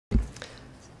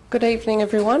Good evening,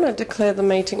 everyone. I declare the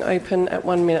meeting open at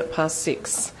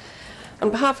 6:01. On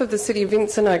behalf of the City of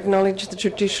Vincent, I acknowledge the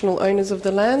traditional owners of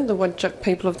the land, the Whadjuk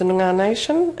people of the Noongar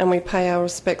Nation, and we pay our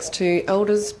respects to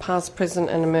elders, past, present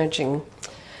and emerging.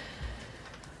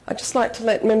 I'd just like to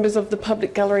let members of the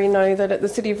public gallery know that at the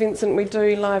City of Vincent we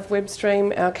do live web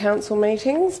stream our council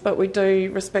meetings, but we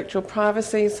do respect your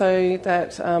privacy so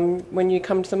that when you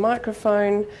come to the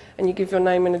microphone and you give your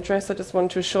name and address, I just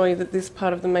want to assure you that this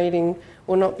part of the meeting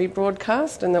will not be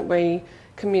broadcast and that we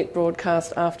commit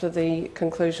broadcast after the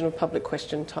conclusion of public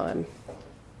question time.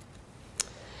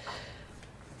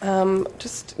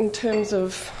 Just in terms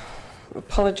of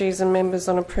apologies and members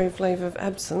on approved leave of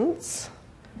absence,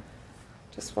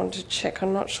 just want to check.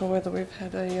 I'm not sure whether we've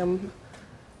had a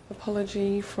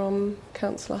apology from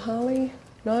Councillor Harley.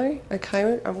 No?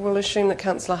 Okay, I will assume that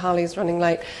Councillor Harley is running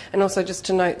late. And also just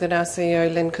to note that our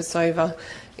CEO, Len Kosova,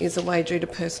 is away due to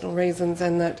personal reasons,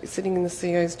 and that sitting in the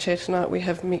CEO's chair tonight we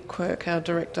have Mick Quirk, our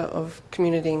Director of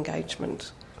Community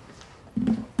Engagement.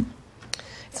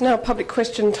 It's now public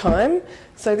question time,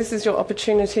 so this is your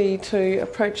opportunity to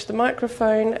approach the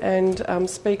microphone and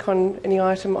speak on any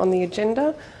item on the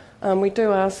agenda. We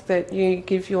do ask that you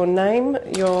give your name,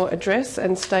 your address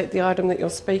and state the item that you're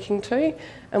speaking to,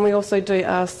 and we also do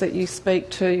ask that you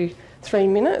speak to 3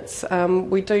 minutes.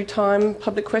 We do time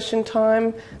public question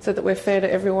time so that we're fair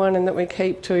to everyone and that we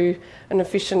keep to an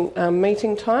efficient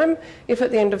meeting time. If at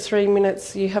the end of 3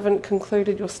 minutes you haven't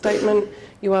concluded your statement,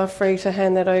 you are free to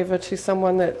hand that over to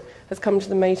someone that has come to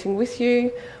the meeting with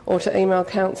you, or to email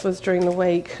councillors during the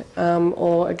week,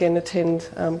 or again attend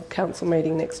council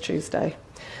meeting next Tuesday.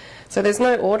 So there's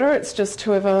no order, it's just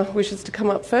whoever wishes to come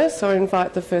up first, so I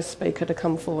invite the first speaker to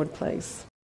come forward, please.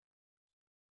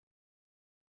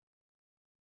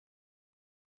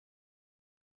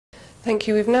 Thank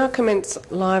you. We've now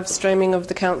commenced live streaming of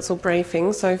the council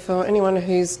briefing, so for anyone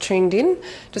who's tuned in,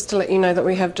 just to let you know that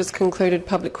we have just concluded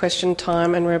public question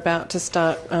time and we're about to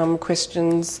start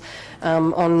questions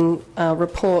on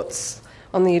reports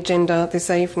on the agenda this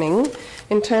evening.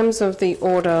 In terms of the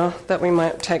order that we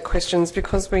might take questions,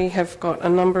 because we have got a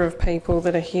number of people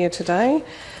that are here today,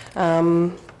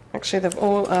 actually they've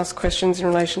all asked questions in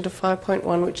relation to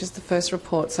 5.1, which is the first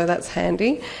report, so that's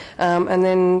handy. And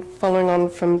then following on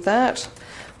from that,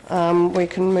 we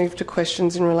can move to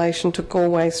questions in relation to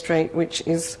Galway Street, which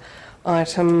is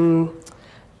item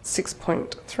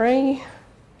 6.3.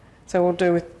 So we'll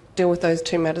deal with those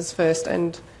two matters first,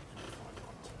 and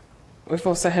we've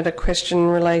also had a question in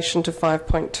relation to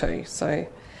 5.2, so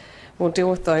we'll deal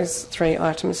with those 3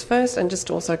 items first, and just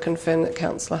also confirm that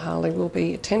Councillor Harley will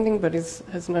be attending but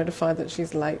has notified that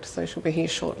she's late, so she'll be here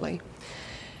shortly.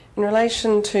 In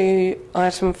relation to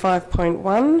item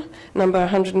 5.1, number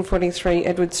 143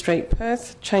 Edward Street,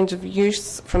 Perth, change of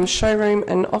use from showroom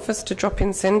and office to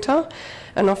drop-in centre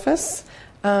and office.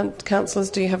 Councillors,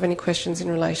 do you have any questions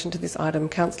in relation to this item?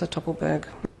 Councillor Toppelberg.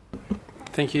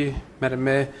 Thank you, Madam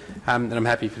Mayor, and I'm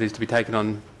happy for this to be taken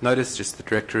on notice. Just the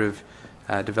Director of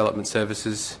Development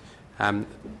Services, and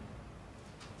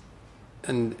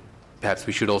perhaps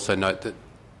we should also note that.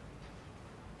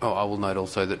 I will note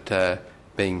also that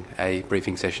being a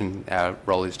briefing session, our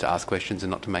role is to ask questions and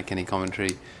not to make any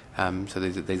commentary. So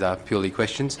these are purely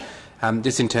questions.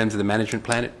 Just in terms of the management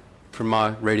plan, from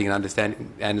my reading and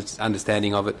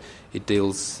understanding of it, it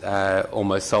deals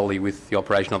almost solely with the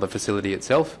operation of the facility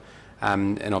itself.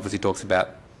 And obviously talks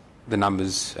about the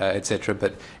numbers, etc.,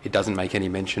 but it doesn't make any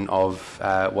mention of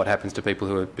what happens to people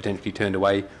who are potentially turned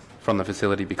away from the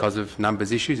facility because of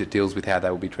numbers issues. It deals with how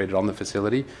they will be treated on the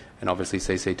facility, and obviously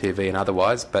CCTV and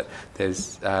otherwise. But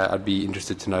I'd be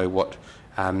interested to know what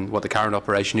the current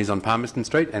operation is on Palmerston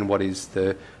Street, and what is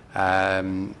the. I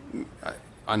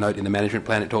note in the management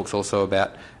plan it talks also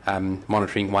about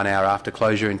monitoring 1 hour after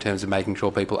closure in terms of making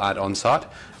sure people aren't on site.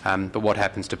 But what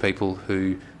happens to people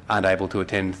who aren't able to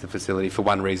attend the facility for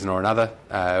one reason or another,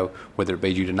 whether it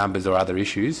be due to numbers or other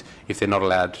issues? If they're not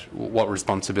allowed, what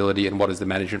responsibility and what does the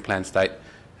management plan state,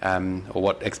 or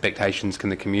what expectations can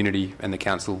the community and the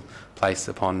council place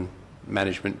upon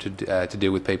management to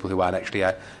deal with people who aren't actually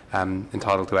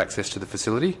entitled to access to the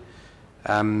facility?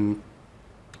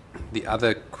 The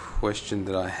other question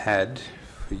that I had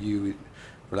for you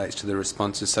relates to the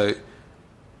responses. So,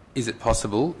 is it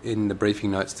possible in the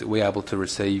briefing notes that we're able to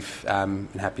receive, and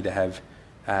happy to have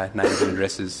names and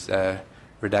addresses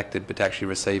redacted, but to actually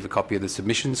receive a copy of the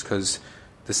submissions, because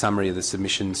the summary of the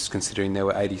submissions, considering there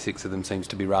were 86 of them, seems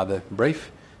to be rather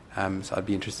brief. So I'd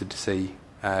be interested to see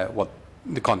what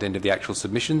the content of the actual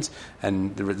submissions,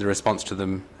 and the response to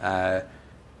them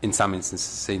in some instances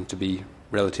seems to be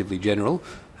relatively general.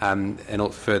 And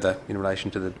further, in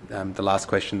relation to the last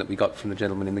question that we got from the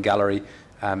gentleman in the gallery,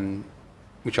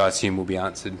 which I assume will be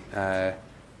answered as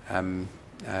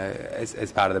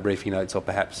part of the briefing notes, or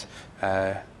perhaps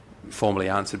formally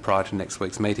answered prior to next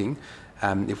week's meeting,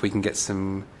 if we can get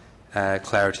some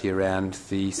clarity around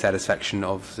the satisfaction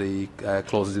of the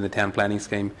clauses in the town planning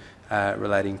scheme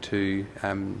relating to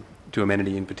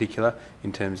amenity in particular,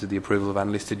 in terms of the approval of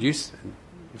unlisted use. And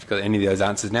if you've got any of those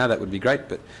answers now, that would be great,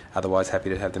 but otherwise happy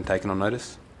to have them taken on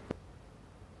notice.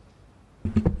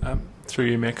 Through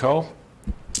you, Mayor Cole.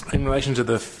 In relation to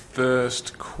the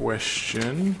first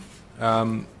question,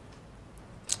 I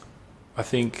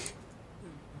think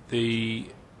the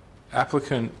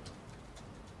applicant,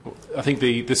 I think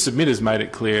the submitters made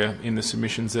it clear in the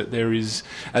submissions that there is,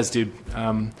 as did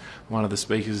one of the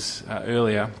speakers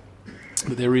earlier,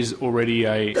 that there is already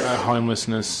a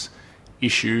homelessness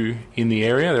issue in the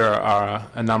area. There are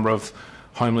a number of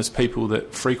homeless people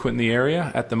that frequent the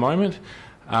area at the moment.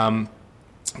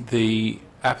 The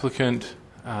applicant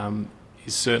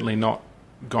is certainly not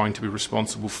going to be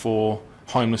responsible for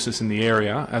homelessness in the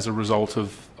area as a result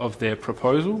of their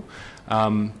proposal,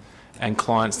 and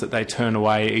clients that they turn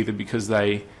away either because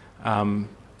they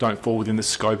don't fall within the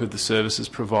scope of the services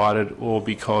provided, or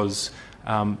because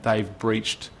they've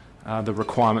breached the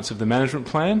requirements of the management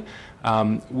plan,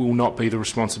 will not be the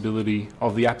responsibility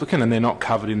of the applicant, and they're not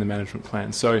covered in the management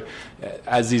plan. So,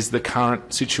 as is the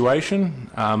current situation,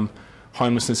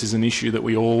 homelessness is an issue that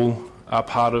we all are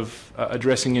part of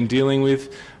addressing and dealing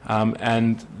with,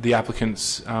 and the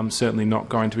applicant's certainly not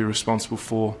going to be responsible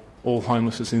for all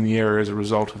homelessness in the area as a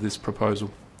result of this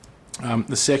proposal.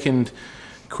 The second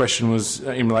question was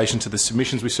in relation to the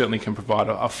submissions. We certainly can provide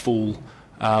a full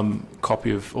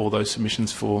copy of all those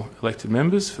submissions for elected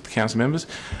members, for the council members.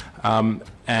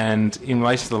 And in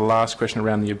relation to the last question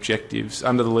around the objectives,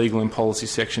 under the legal and policy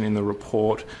section in the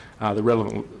report, the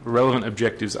relevant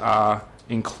objectives are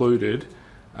included,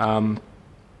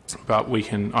 but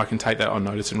I can take that on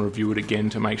notice and review it again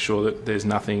to make sure that there's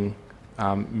nothing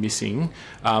missing.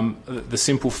 The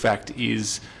simple fact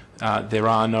is there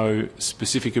are no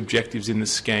specific objectives in the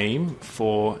scheme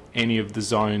for any of the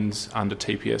zones under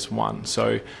TPS 1.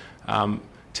 So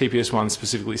TPS 1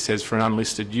 specifically says for an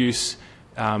unlisted use,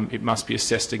 it must be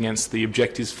assessed against the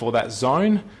objectives for that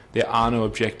zone. There are no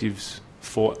objectives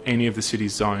for any of the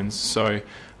city's zones. So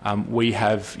we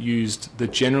have used the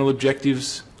general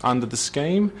objectives under the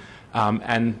scheme,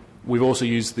 and we've also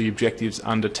used the objectives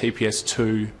under TPS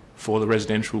 2 for the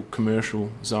residential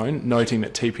commercial zone, noting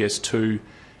that TPS 2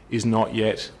 is not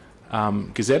yet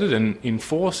gazetted and in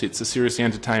force. It's a seriously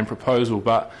entertained proposal,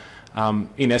 but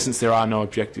in essence there are no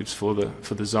objectives for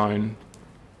the zone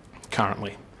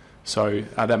currently. So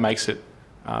that makes it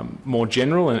more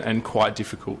general and quite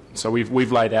difficult. So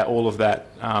we've laid out all of that,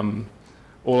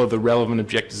 all of the relevant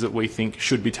objectives that we think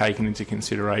should be taken into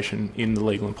consideration in the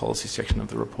legal and policy section of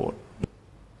the report.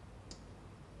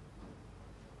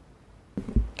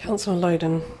 Councillor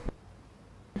Loden.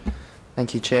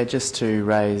 Thank you, Chair. Just to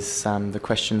raise the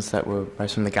questions that were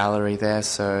raised from the gallery there,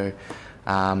 so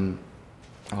I'll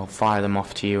fire them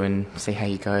off to you and see how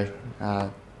you go,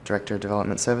 Director of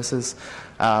Development Services.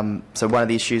 So one of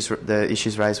the issues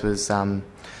raised was the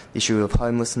issue of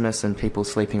homelessness and people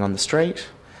sleeping on the street,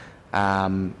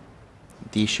 the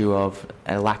issue of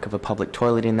a lack of a public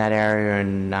toilet in that area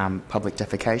and public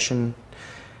defecation,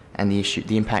 and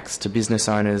the impacts to business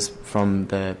owners from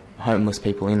the homeless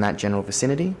people in that general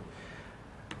vicinity.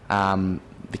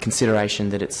 The consideration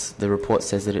that the report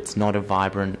says that it's not a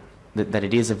vibrant, that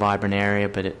it is a vibrant area,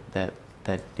 but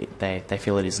they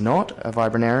feel it is not a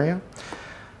vibrant area.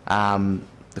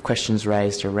 The questions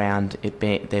raised around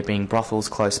there being brothels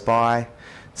close by,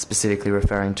 specifically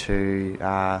referring to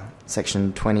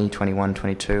Section 20, 21,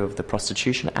 22 of the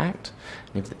Prostitution Act,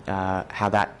 and how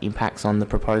that impacts on the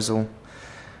proposal.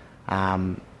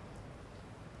 And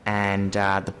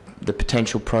the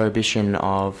potential prohibition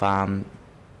of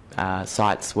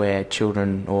sites where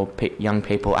children or young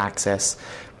people access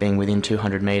being within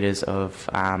 200 metres of,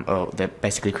 or they're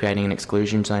basically creating an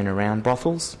exclusion zone around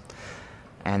brothels.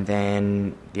 And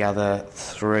then the other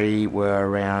three were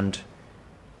around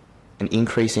an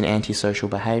increase in antisocial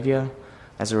behaviour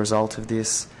as a result of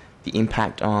this, the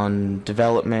impact on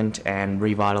development and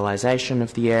revitalisation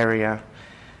of the area,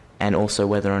 and also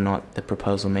whether or not the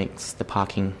proposal meets the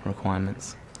parking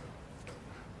requirements.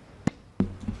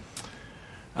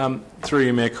 Through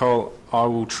you, Mayor Cole, I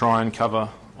will try and cover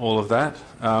all of that.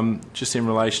 Just in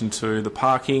relation to the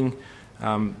parking,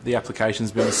 the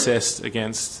application's been assessed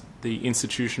against the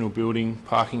institutional building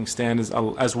parking standards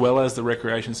as well as the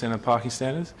recreation centre parking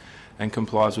standards, and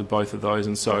complies with both of those,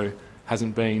 and so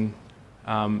hasn't been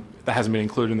that hasn't been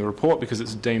included in the report because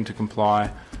it's deemed to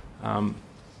comply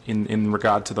in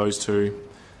regard to those two,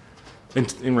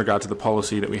 in regard to the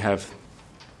policy that we have.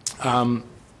 In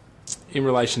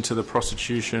relation to the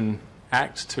Prostitution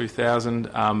Act 2000,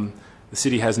 the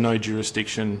City has no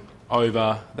jurisdiction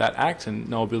over that Act and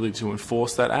no ability to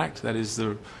enforce that Act. That is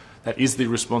the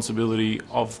responsibility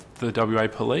of the WA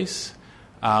Police.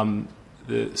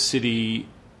 The City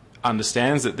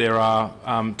understands that there are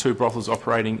 2 brothels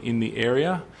operating in the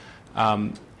area.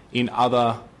 In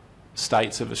other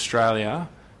states of Australia,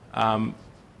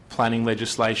 planning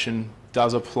legislation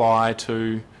does apply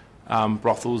to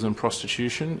brothels and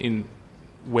prostitution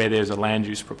where there's a land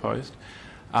use proposed.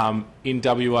 In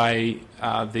WA,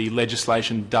 the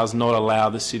legislation does not allow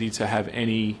the City to have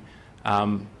any,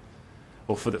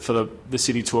 or for the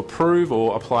City to approve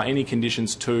or apply any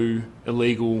conditions to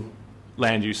illegal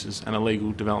land uses and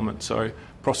illegal development. So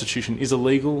prostitution is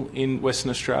illegal in Western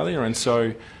Australia, and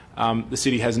so the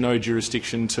City has no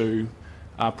jurisdiction to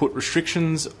put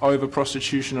restrictions over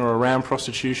prostitution or around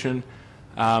prostitution,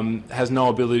 has no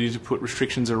ability to put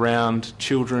restrictions around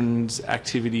children's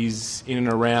activities in and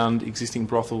around existing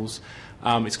brothels.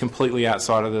 It's completely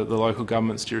outside of the local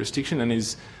government's jurisdiction and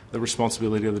is the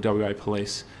responsibility of the WA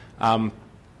Police.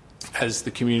 As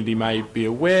the community may be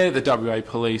aware, the WA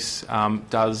Police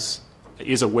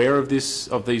is aware of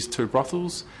these 2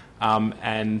 brothels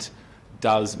and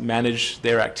does manage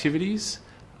their activities,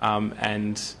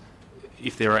 and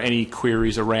if there are any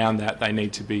queries around that, they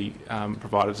need to be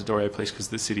provided to WA Police because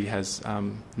the City has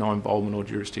no involvement or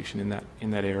jurisdiction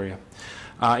in that area.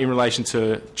 In relation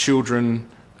to children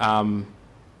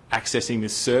accessing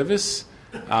this service,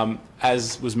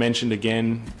 as was mentioned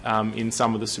again in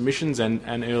some of the submissions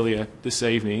and earlier this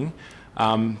evening,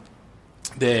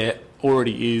 there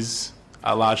already is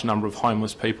a large number of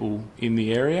homeless people in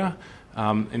the area.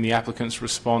 In the applicant's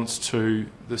response to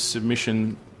the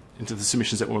submissions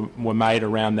that were made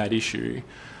around that issue,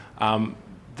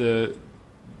 the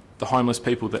homeless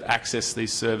people that access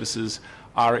these services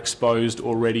are exposed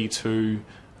already to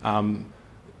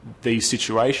these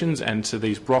situations and to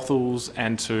these brothels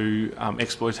and to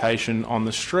exploitation on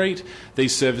the street.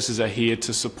 These services are here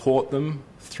to support them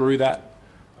through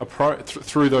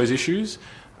through those issues,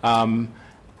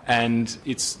 and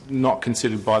it's not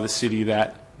considered by the City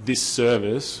that this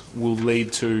service will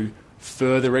lead to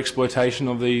further exploitation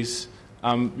of these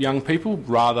young people.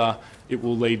 Rather, it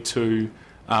will lead to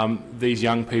these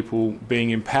young people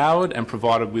being empowered and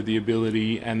provided with the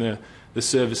ability and the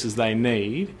services they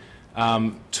need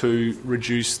to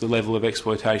reduce the level of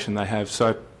exploitation they have.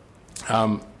 So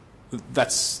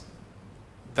that's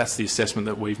the assessment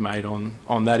that we've made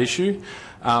on that issue.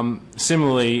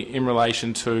 Similarly, in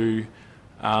relation to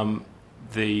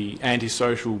the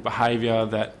antisocial behaviour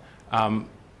that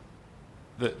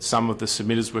some of the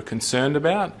submitters were concerned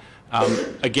about,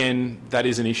 again, that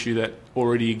is an issue that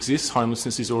already exists.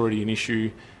 Homelessness is already an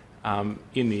issue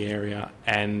in the area,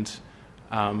 and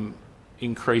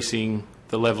increasing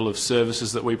the level of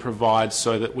services that we provide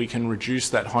so that we can reduce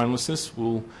that homelessness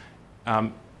will,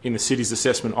 in the City's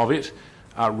assessment of it,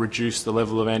 reduce the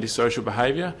level of antisocial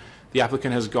behaviour. The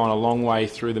applicant has gone a long way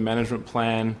through the management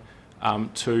plan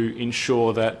to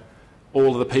ensure that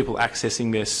all of the people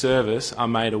accessing their service are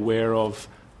made aware of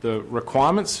the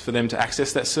requirements for them to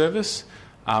access that service,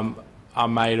 are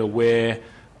made aware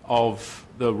of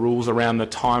the rules around the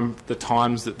times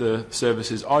that the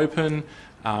service is open,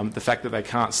 the fact that they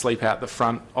can't sleep out the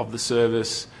front of the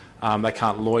service, they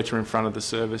can't loiter in front of the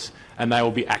service, and they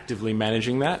will be actively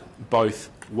managing that, both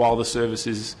while the service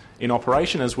is in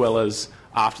operation as well as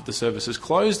after the service is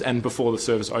closed and before the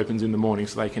service opens in the morning,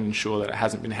 so they can ensure that it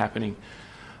hasn't been happening.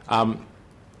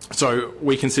 So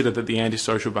we consider that the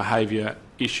antisocial behaviour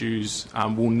issues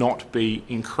will not be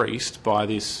increased by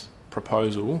this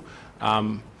proposal,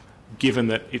 given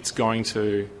that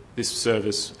this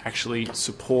service actually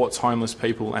supports homeless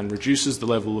people and reduces the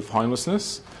level of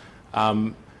homelessness.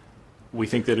 We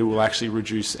think that it will actually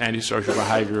reduce antisocial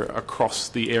behaviour across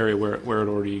the area where it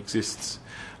already exists.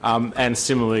 And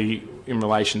similarly, in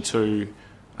relation to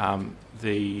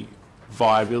the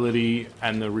viability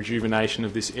and the rejuvenation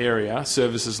of this area,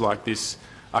 services like this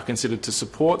are considered to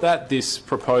support that. This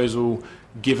proposal,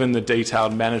 given the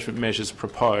detailed management measures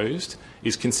proposed,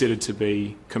 is considered to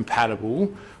be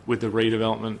compatible with the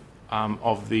redevelopment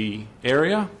of the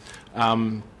area.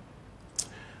 I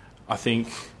think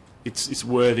it's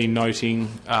worthy noting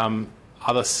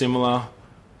other similar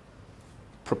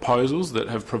proposals that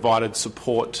have provided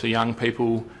support to young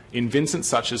people in Vincent,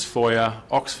 such as Foyer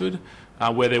Oxford,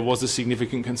 where there was a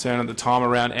significant concern at the time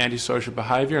around antisocial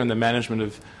behaviour and the management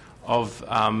of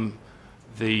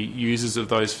the users of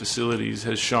those facilities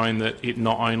has shown that it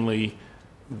not only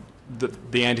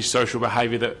the antisocial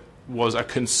behaviour that was a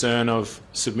concern of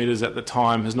submitters at the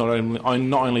time has not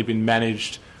only been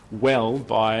managed well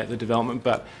by the development,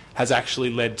 but has actually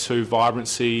led to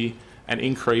vibrancy and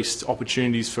increased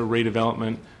opportunities for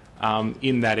redevelopment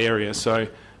in that area. So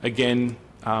again,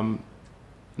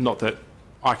 not that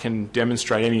I can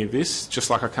demonstrate any of this, just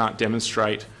like I can't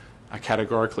demonstrate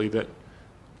categorically that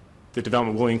the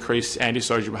development will increase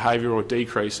antisocial behaviour or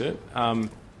decrease it,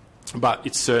 but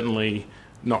it's certainly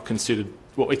not considered.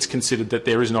 Well, it's considered that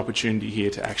there is an opportunity here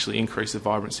to actually increase the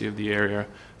vibrancy of the area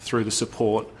through the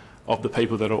support of the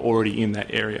people that are already in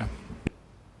that area.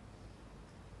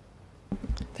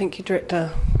 Thank you,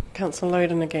 Director. Councillor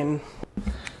Loden again.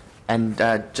 And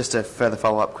just a further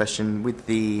follow-up question, with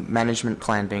the management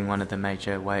plan being one of the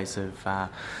major ways of,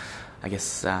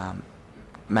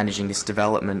 managing this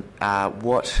development,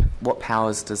 what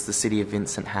powers does the City of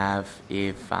Vincent have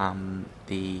if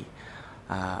the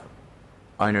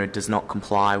owner does not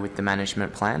comply with the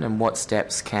management plan, and what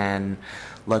steps can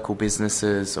local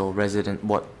businesses or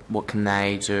what can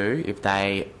they do if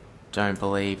they don't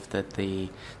believe that the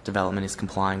development is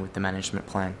complying with the management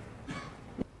plan?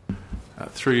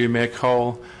 Through you, Mayor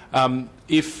Cole,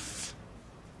 if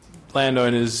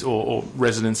landowners or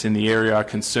residents in the area are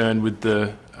concerned with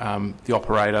the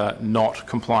operator not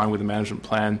complying with the management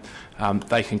plan,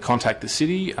 they can contact the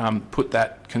city, put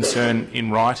that concern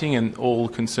in writing, and all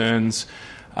concerns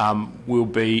will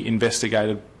be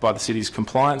investigated by the city's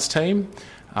compliance team.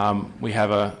 We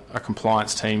have a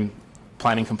compliance team,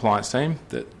 planning compliance team,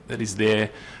 that is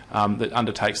there, that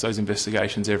undertakes those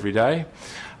investigations every day.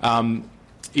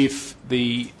 If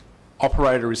the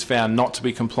operator is found not to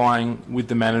be complying with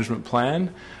the management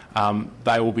plan,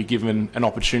 they will be given an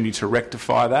opportunity to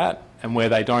rectify that, and where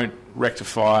they don't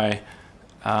rectify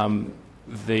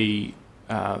the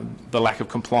lack of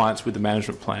compliance with the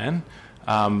management plan,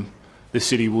 the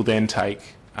city will then take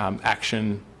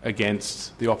action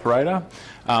against the operator.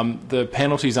 The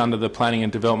penalties under the Planning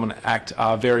and Development Act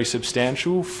are very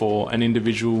substantial. For an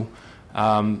individual,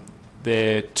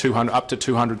 they're up to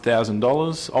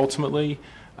 $200,000 ultimately,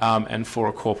 and for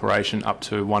a corporation up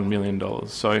to $1 million.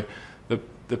 So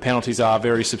the penalties are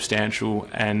very substantial,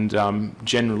 and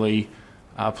generally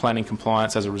planning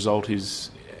compliance as a result is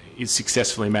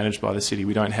successfully managed by the city.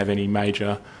 We don't have any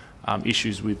major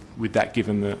issues with that,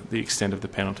 given the extent of the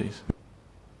penalties.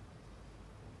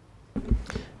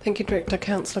 Thank you, Director.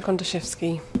 Councillor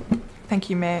Gondaszewski. Thank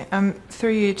you, Mayor.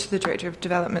 Through you to the Director of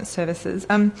Development Services.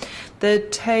 The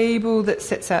table that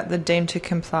sets out the deemed to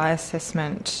comply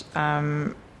assessment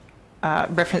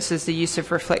references the use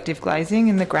of reflective glazing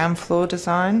in the ground floor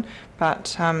design,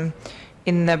 but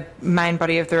in the main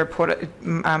body of the report it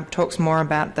talks more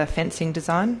about the fencing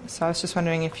design. So I was just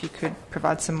wondering if you could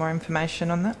provide some more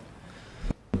information on that.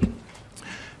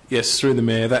 Yes, through the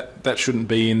Mayor, that shouldn't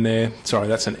be in there. Sorry,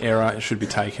 that's an error. It should be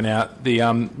taken out. The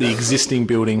existing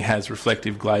building has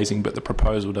reflective glazing, but the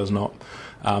proposal does not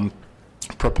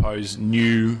propose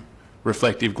new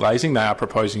reflective glazing. They are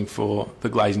proposing for the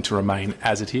glazing to remain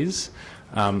as it is.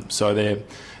 So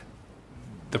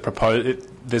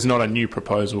there's not a new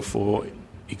proposal for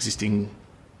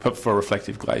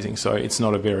reflective glazing. So it's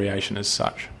not a variation as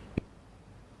such.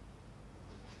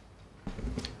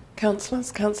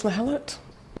 Councillors, Councillor Hallett.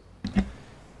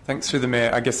 Thanks through the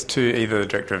Mayor. I guess to either the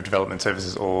Director of Development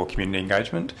Services or Community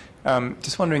Engagement.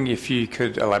 Just wondering if you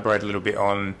could elaborate a little bit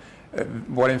on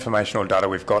what information or data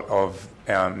we've got of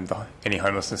any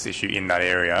homelessness issue in that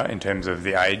area in terms of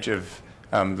the age of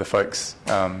the folks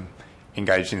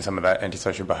engaged in some of that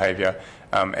antisocial behaviour,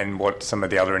 and what some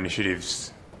of the other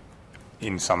initiatives,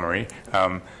 in summary,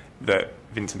 that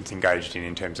Vincent's engaged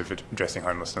in terms of addressing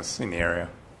homelessness in the area.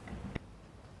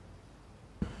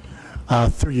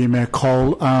 Through you, Mayor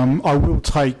Cole, I will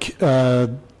take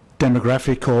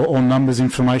demographic or numbers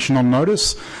information on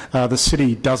notice. The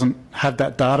city doesn't have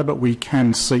that data, but we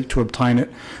can seek to obtain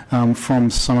it from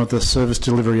some of the service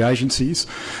delivery agencies.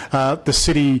 The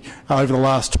city, over the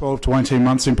last 12 to 18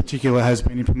 months in particular, has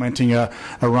been implementing a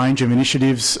range of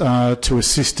initiatives to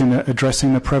assist in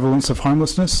addressing the prevalence of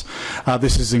homelessness.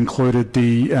 This has included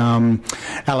the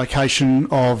allocation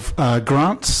of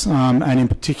grants, and in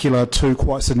particular 2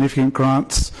 quite significant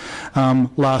grants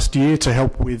last year to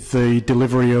help with the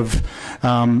delivery of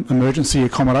emergency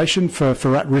accommodation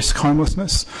for at-risk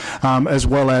homelessness, as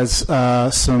well as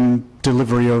some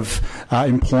delivery of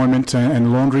employment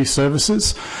and laundry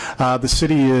services. The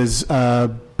city has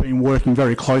been working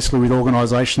very closely with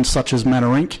organisations such as Manna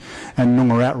Inc. and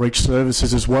Noongar Outreach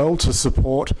Services as well to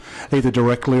support either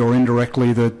directly or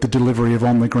indirectly the delivery of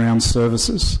on-the-ground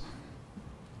services.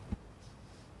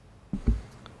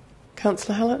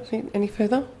 Councillor Hallett, any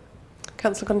further?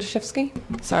 Councillor Gontaszewski?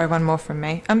 Sorry, one more from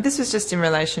me. This was just in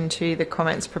relation to the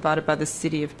comments provided by the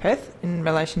City of Perth in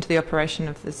relation to the operation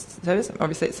of this service.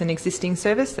 Obviously, it's an existing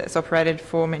service that's operated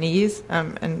for many years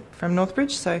and from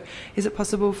Northbridge. So is it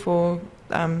possible for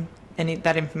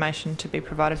that information to be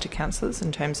provided to councillors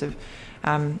in terms of,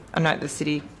 I note the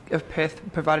City of Perth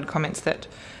provided comments that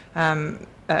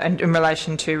in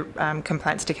relation to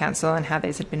complaints to council and how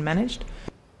these had been managed?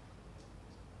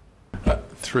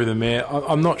 Through the Mayor,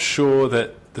 I'm not sure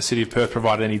that the City of Perth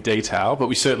provided any detail, but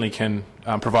we certainly can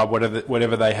provide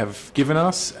whatever they have given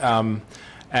us. And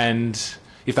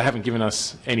if they haven't given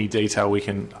us any detail, we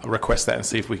can request that and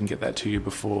see if we can get that to you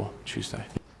before Tuesday.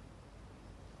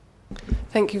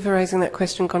 Thank you for raising that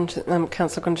question, Councillor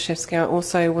Gontaszewski. I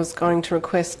also was going to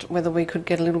request whether we could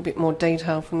get a little bit more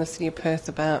detail from the City of Perth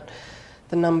about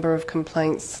the number of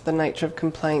complaints, the nature of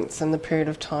complaints and the period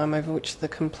of time over which the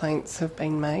complaints have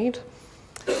been made,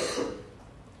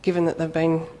 given that they've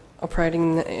been operating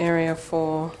in the area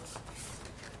for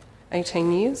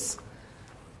 18 years.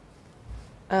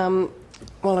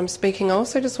 While I'm speaking, I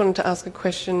also just wanted to ask a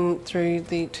question to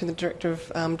the Director of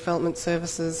Development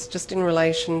Services, just in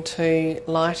relation to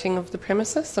lighting of the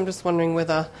premises. I'm just wondering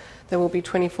whether there will be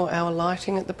 24-hour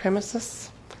lighting at the premises.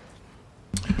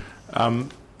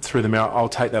 Through the Mayor, I'll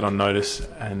take that on notice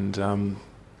and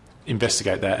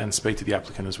investigate that and speak to the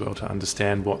applicant as well to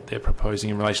understand what they're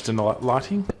proposing in relation to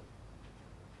lighting.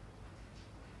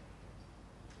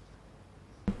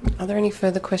 Are there any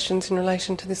further questions in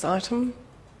relation to this item?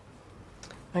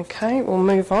 Okay, we'll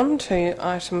move on to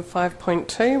item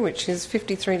 5.2, which is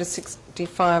 53 to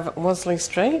 65 Wasley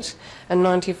Street and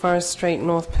 90 Forest Street,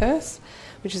 North Perth,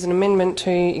 which is an amendment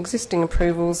to existing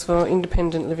approvals for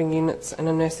independent living units and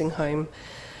a nursing home.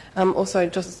 Also,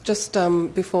 just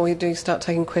before we do start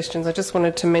taking questions, I just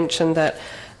wanted to mention that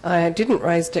I didn't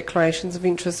raise declarations of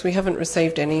interest. We haven't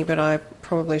received any, but I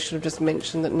probably should have just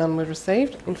mentioned that none were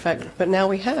received. In fact, but now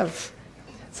we have.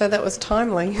 So that was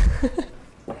timely.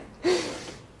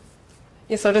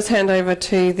 Yes, I'll just hand over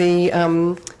to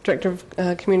the Director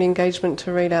of Community Engagement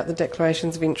to read out the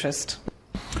declarations of interest.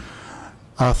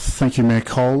 Thank you, Mayor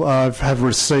Cole. I have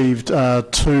received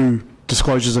two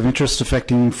disclosures of interest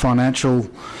affecting financial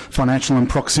and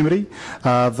proximity.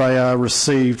 They are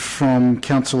received from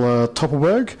Councillor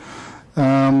Toppelberg.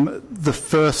 The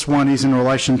first one is in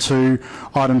relation to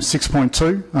item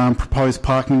 6.2, proposed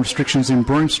parking restrictions in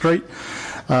Broome Street.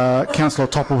 Councillor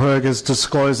Toppelberg has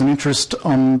disclosed an interest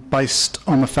based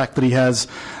on the fact that he has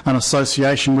an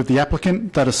association with the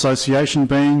applicant, that association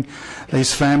being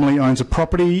his family owns a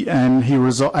property and he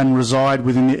reside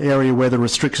within the area where the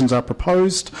restrictions are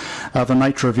proposed. The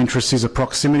nature of interest is a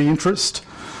proximity interest.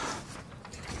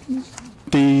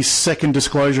 The second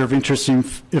disclosure of interest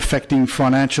affecting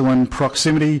financial and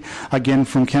proximity, again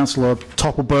from Councillor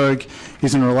Toppelberg,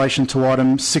 is in relation to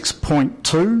item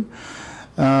 6.2.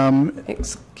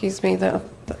 Excuse me,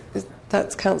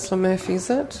 that's Councillor Murphy, is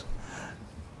it?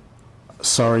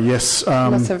 Sorry, yes.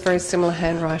 Must have very similar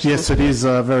handwriting. Yes, it is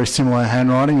very similar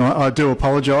handwriting. I do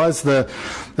apologise.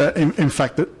 In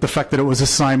fact, the fact that it was the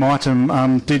same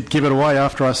item did give it away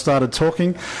after I started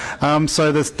talking.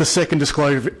 So the second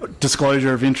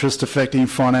disclosure of interest affecting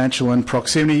financial and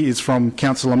proximity is from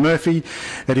Councillor Murphy.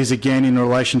 It is again in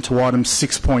relation to item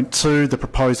 6.2, the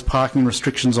proposed parking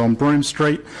restrictions on Broome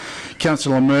Street.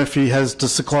 Councillor Murphy has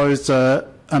disclosed an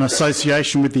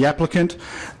association with the applicant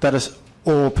that is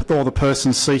or the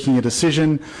person seeking a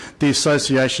decision, the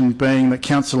association being that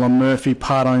Councillor Murphy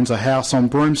part owns a house on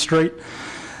Broome Street,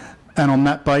 and on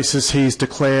that basis he's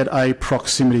declared a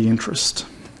proximity interest.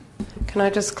 Can I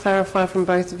just clarify from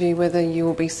both of you whether you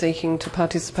will be seeking to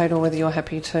participate or whether you're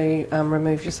happy to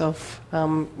remove yourself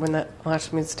when that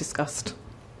item is discussed?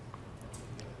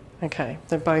 Okay,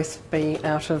 they'll both be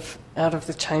out of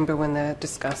the chamber when they're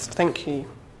discussed. Thank you.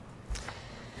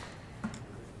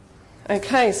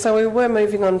 Okay, so we were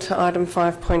moving on to item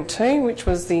 5.2, which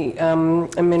was the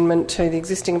amendment to the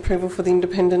existing approval for the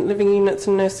independent living units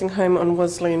and nursing home on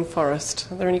Wasley and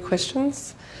Forest. Are there any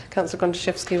questions? Councillor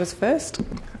Gontaszewski was first.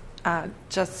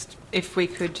 Just if we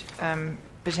could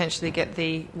potentially get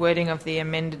the wording of the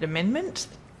amended amendment,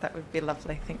 that would be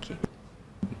lovely. Thank you.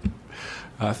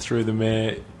 Through the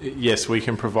Mayor, yes, we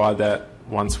can provide that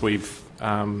once we've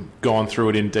gone through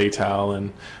it in detail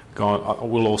and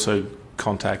we'll also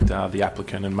contact the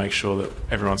applicant and make sure that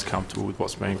everyone's comfortable with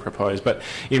what's being proposed. But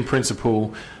in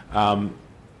principle,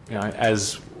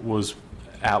 as was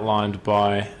outlined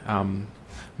by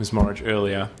Ms Morridge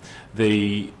earlier,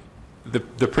 the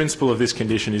principle of this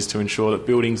condition is to ensure that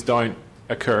buildings don't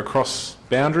occur across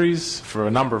boundaries for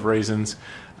a number of reasons,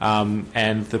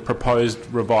 and the proposed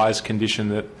revised condition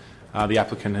that the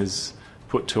applicant has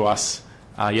put to us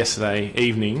yesterday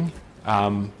evening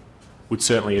would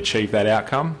certainly achieve that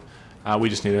outcome. We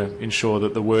just need to ensure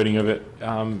that the wording of it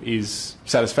is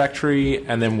satisfactory,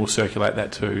 and then we'll circulate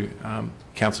that to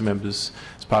council members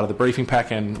as part of the briefing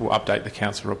pack, and we'll update the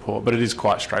council report. But it is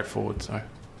quite straightforward. So,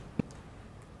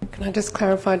 can I just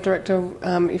clarify, Director,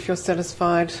 if you're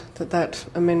satisfied that that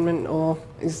amendment or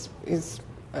is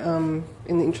in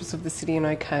the interest of the city and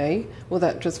okay, will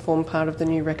that just form part of the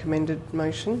new recommended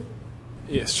motion?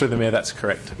 yes, through the Mayor, that's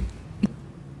correct.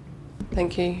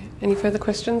 Thank you. Any further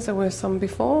questions? There were some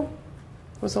before.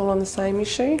 It was all on the same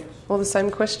issue, or the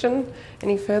same question.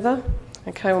 Any further?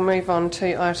 Okay, we'll move on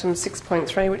to item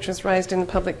 6.3, which was raised in the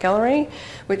public gallery,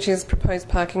 which is proposed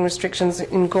parking restrictions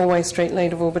in Galway Street,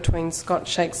 Leederville, between Scott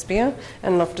Shakespeare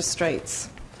and Loftus Streets.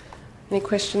 Any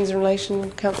questions in relation,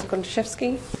 Councillor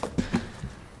Gontaszewski?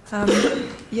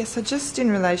 Yes, so just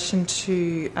in relation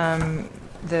to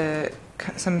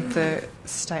some of the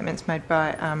statements made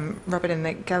by Robert in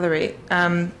the gallery,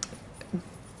 Robert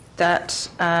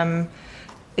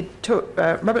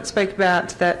spoke about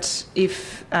that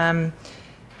if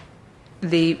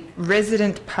the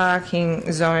resident parking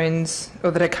zones,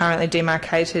 or that are currently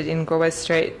demarcated in Galway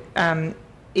Street,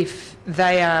 if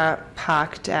they are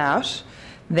parked out,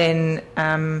 then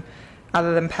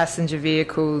other than passenger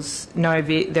vehicles,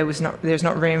 there's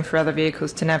not room for other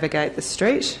vehicles to navigate the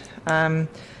street. So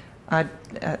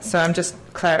I'm just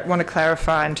want to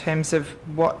clarify in terms of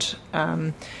what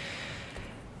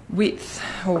width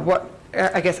or what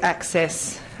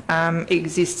access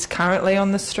exists currently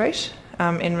on the street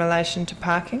in relation to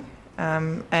parking,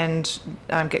 and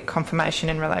get confirmation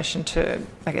in relation to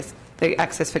the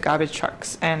access for garbage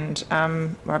trucks and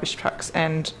rubbish trucks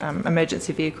and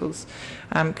emergency vehicles,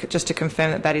 just to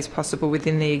confirm that that is possible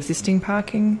within the existing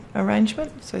parking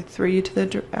arrangement. So through you to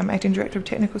the Acting Director of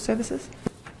Technical Services.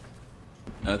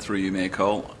 Through you, Mayor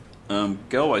Cole.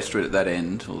 Galway Street at that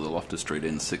end, or the Loftus Street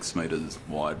end, 6 metres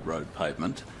wide road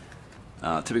pavement.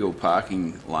 Typical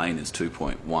parking lane is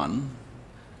 2.1.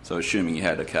 So assuming you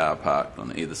had a car parked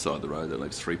on either side of the road, that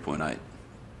leaves 3.8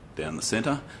 down the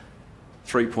centre.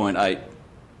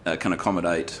 3.8 can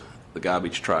accommodate the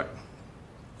garbage truck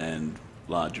and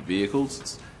larger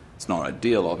vehicles. It's not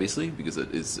ideal, obviously, because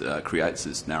it creates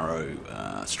this narrow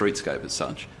streetscape as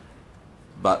such.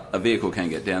 But a vehicle can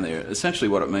get down there. Essentially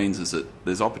what it means is that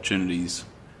there's opportunities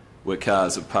where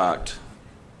cars are parked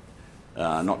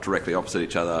not directly opposite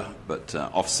each other, but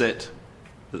offset.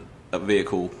 A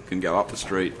vehicle can go up the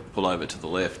street, pull over to the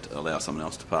left, allow someone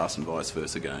else to pass, and vice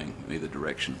versa, going either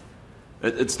direction.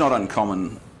 It's not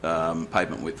uncommon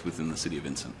pavement width within the City of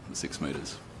Vincent, 6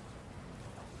 metres.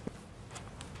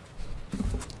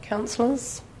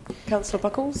 Councillors? Councillor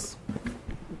Buckles?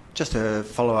 Just a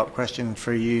follow-up question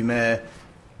for you, Mayor.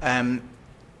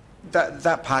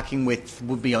 That parking width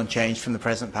would be unchanged from the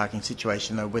present parking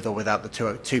situation, though, with or without the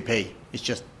 2P. It's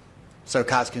just so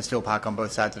cars can still park on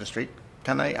both sides of the street,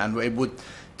 can they? And it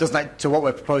doesn't. So what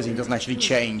we're proposing doesn't actually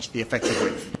change the effective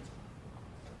width.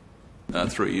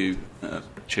 Through you,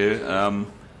 Chair.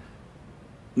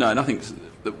 No, nothing.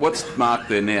 What's marked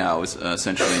there now is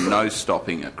essentially no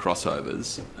stopping at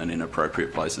crossovers and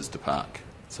inappropriate places to park.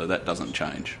 So that doesn't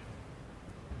change.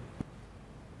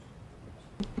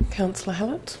 Councillor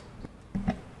Hallett?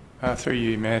 Through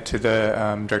you, Mayor, to the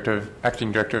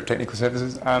Acting Director of Technical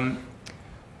Services.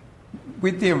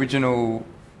 With the original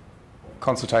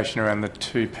consultation around the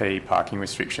 2P parking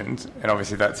restrictions, and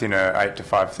obviously that's in a 8 to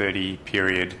 5:30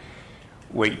 period,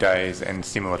 weekdays, and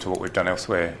similar to what we've done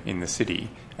elsewhere in the city,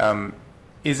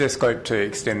 is there scope to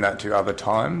extend that to other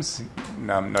times?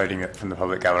 Noting that from the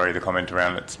public gallery, the comment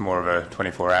around it's more of a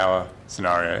 24-hour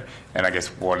scenario, and I guess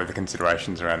what are the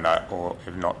considerations around that, or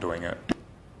of not doing it?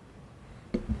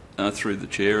 Through the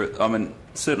Chair, I mean,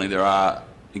 certainly there are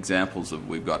examples of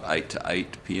we've got 8 to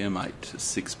 8 p.m, 8 to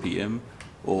 6 p.m,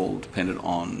 all dependent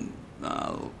on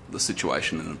the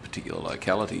situation in a particular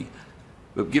locality.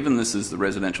 But given this is the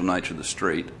residential nature of the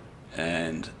street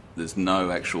and there's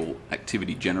no actual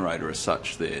activity generator as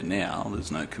such there now,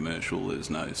 there's no commercial, there's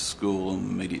no school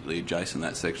immediately adjacent to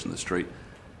that section of the street,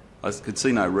 I could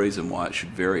see no reason why it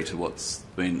should vary to what's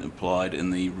been applied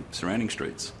in the surrounding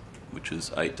streets, which is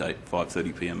 8 to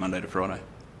 5:30 p.m, Monday to Friday.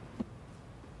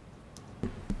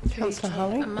 Councillor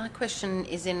Harley? My question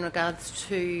is in regards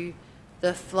to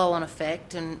the flow-on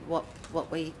effect and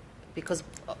because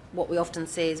what we often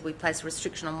see is we place a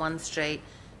restriction on one street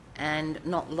and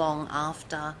not long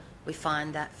after we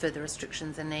find that further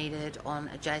restrictions are needed on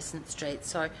adjacent streets.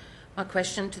 So my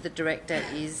question to the Director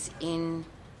is, in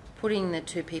putting the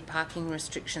 2P parking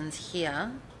restrictions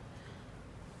here,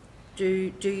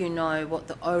 do you know what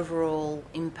the overall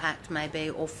impact may be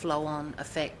or flow-on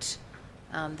effect?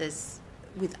 There's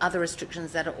with other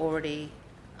restrictions that are already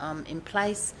in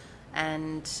place,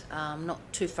 and not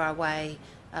too far away,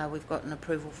 we've got an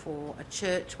approval for a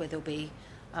church where there'll be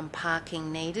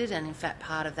parking needed, and in fact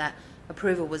part of that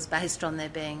approval was based on there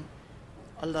being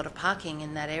a lot of parking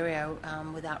in that area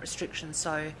without restrictions.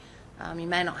 So you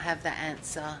may not have that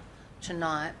answer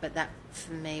tonight, but that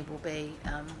for me will be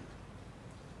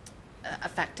a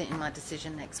factor in my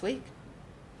decision next week.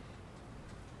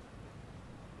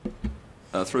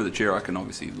 Through the Chair, I can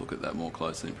obviously look at that more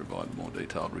closely and provide a more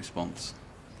detailed response.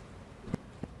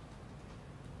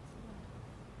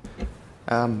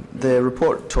 The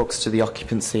report talks to the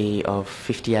occupancy of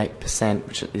 58%,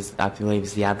 which is, I believe,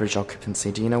 is the average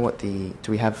occupancy. Do you know what do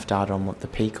we have data on what the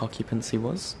peak occupancy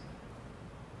was?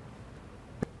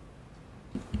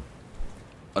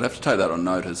 I'd have to take that on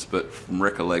notice, but from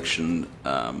recollection,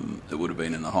 it would have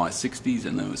been in the high 60s,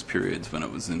 and there was periods when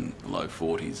it was in the low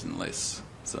 40s and less.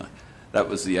 So that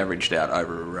was the averaged out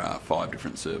over 5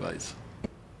 different surveys.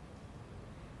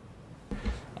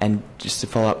 And just a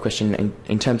follow-up question,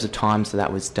 in terms of times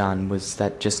that was done, was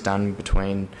that just done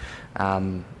between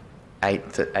 8:30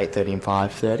 and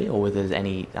 5:30, or were there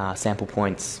any sample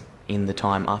points in the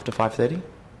time after 5:30?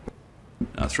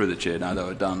 Through the Chair, no, they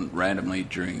were done randomly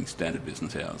during standard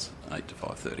business hours, 8 to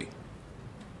 5:30.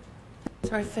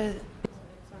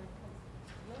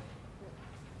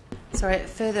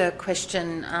 Further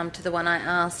question to the one I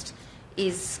asked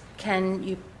is, can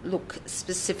you look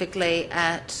specifically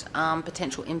at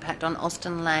potential impact on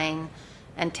Austin Lane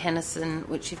and Tennyson,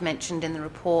 which you've mentioned in the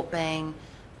report being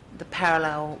the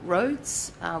parallel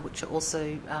roads, which are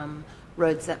also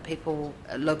roads that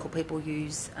local people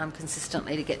use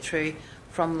consistently to get through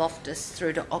from Loftus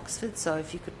through to Oxford. So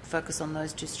if you could focus on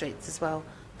those 2 streets as well,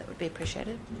 that would be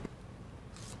appreciated.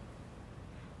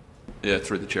 Yeah,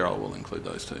 through the Chair, I will include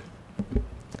those 2.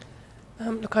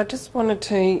 Look, I just wanted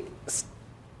to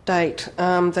state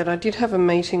that I did have a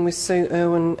meeting with Sue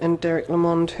Irwin and Derek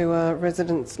Lamond, who are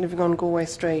residents living on Galway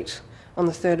Street, on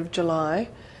the 3rd of July,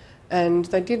 and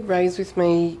they did raise with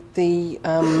me the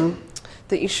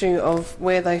issue of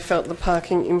where they felt the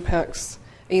parking impacts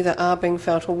either are being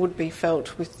felt or would be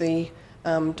felt with the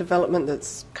development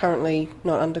that's currently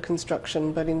not under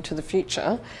construction but into the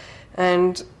future.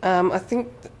 And I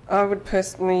think I would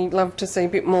personally love to see a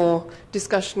bit more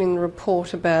discussion in the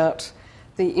report about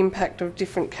the impact of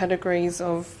different categories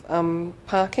of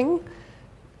parking,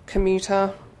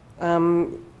 commuter,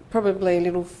 probably a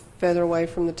little further away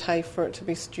from the TAFE for it to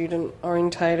be student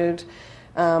orientated.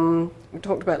 We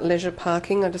talked about leisure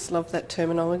parking. I just love that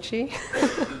terminology.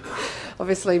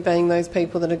 Obviously being those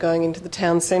people that are going into the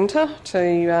town centre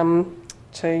to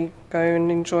go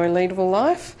and enjoy a leadable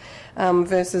life,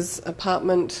 versus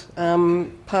apartment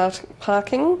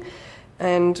parking,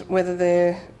 and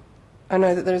whether I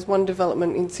know that there is one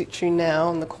development in situ now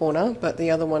on the corner, but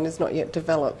the other one is not yet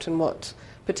developed, and what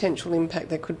potential impact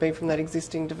there could be from that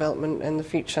existing development and the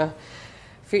future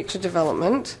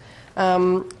development.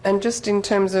 And just in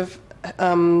terms of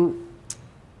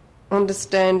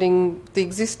understanding the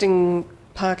existing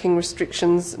parking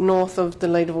restrictions north of the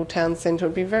Leederville Town Centre, it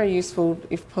would be very useful,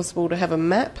 if possible, to have a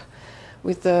map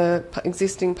with the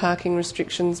existing parking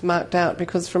restrictions marked out,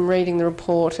 because from reading the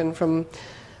report and from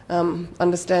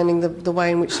understanding the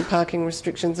way in which the parking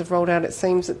restrictions have rolled out, it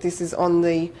seems that this is on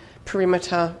the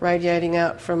perimeter radiating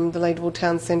out from the Leederville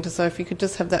Town Centre. So if you could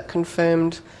just have that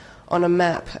confirmed on a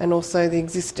map, and also the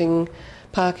existing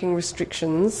parking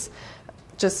restrictions,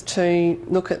 just to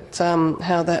look at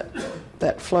how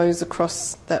that flows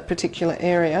across that particular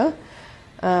area.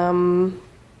 And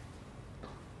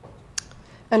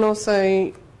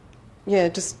also, yeah,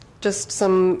 just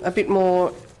a bit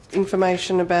more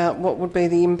information about what would be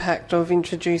the impact of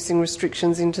introducing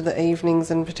restrictions into the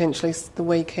evenings and potentially the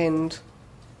weekend.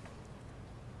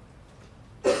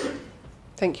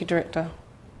 Thank you, Director.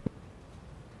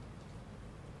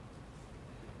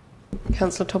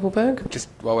 Councillor Toppelberg. Just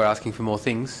while we're asking for more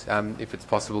things, if it's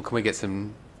possible, can we get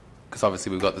some, because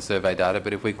obviously we've got the survey data,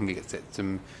 but if we can get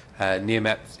some near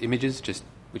map images,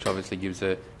 which obviously gives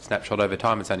a snapshot over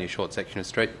time. It's only a short section of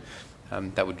street.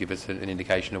 That would give us an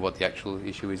indication of what the actual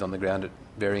issue is on the ground at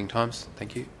varying times.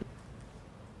 Thank you.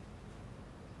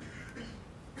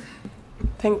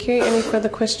 Thank you. Any further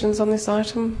questions on this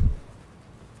item?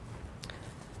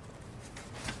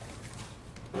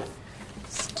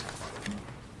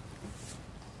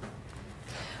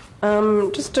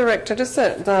 Just Director, just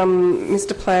that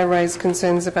Mr Player raised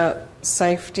concerns about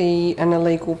safety and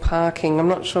illegal parking. I'm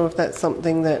not sure if that's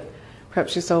something that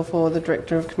perhaps yourself or the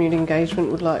Director of Community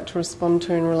Engagement would like to respond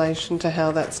to in relation to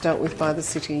how that's dealt with by the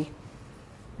city.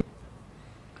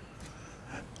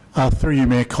 Through you,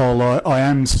 Mayor Cole, I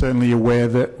am certainly aware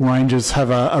that rangers have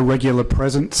a regular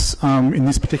presence in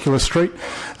this particular street.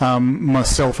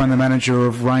 Myself and the manager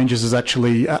of rangers has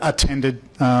actually attended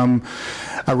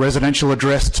a residential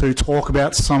address to talk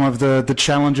about some of the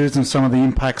challenges and some of the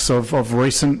impacts of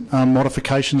recent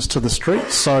modifications to the street.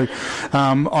 So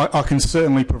I can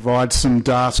certainly provide some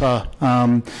data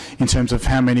in terms of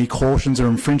how many cautions or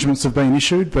infringements have been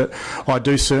issued, but I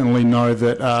do certainly know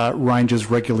that rangers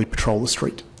regularly patrol the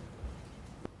street.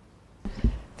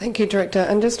 Thank you, Director.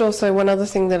 And just also one other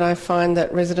thing that I find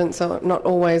that residents are not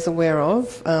always aware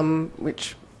of,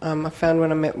 which I found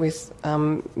when I met with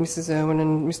Mrs Irwin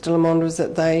and Mr Lamond, was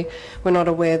that they were not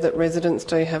aware that residents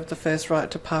do have the first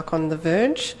right to park on the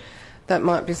verge. That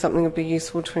might be something that would be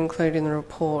useful to include in the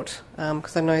report,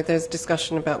 because I know there's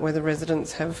discussion about whether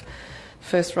residents have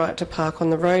first right to park on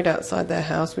the road outside their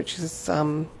house, which is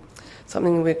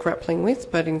something we're grappling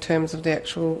with, but in terms of the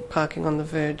actual parking on the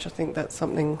verge, I think that's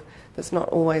something that's not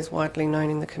always widely known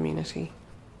in the community.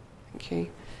 Thank you.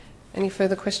 Any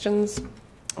further questions?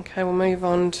 Okay, we'll move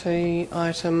on to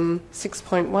item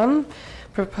 6.1,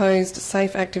 proposed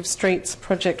Safe Active Streets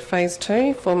Project Phase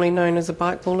 2, formerly known as a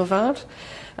Bike Boulevard,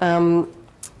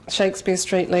 Shakespeare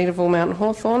Street, Leederville, Mount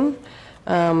Hawthorn,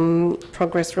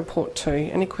 Progress Report 2.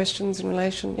 Any questions in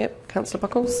relation? Yep, Councillor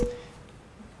Buckles.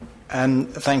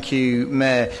 Thank you,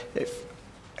 Mayor. If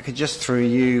I could just through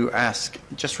you ask,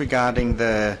 just regarding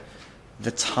the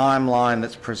timeline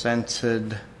that's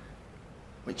presented,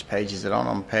 which page is it on?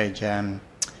 On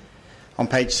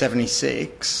page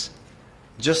 76,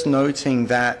 just noting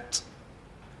that,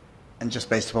 and just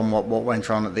based upon what went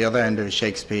on at the other end of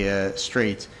Shakespeare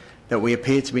Street, that we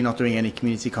appear to be not doing any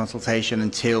community consultation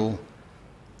until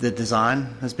the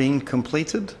design has been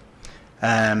completed.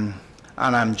 And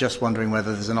I'm just wondering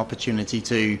whether there's an opportunity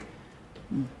to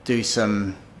do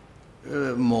some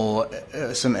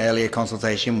some earlier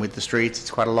consultation with the street. It's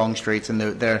quite a long street, and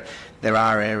there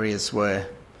are areas where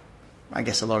I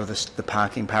guess a lot of the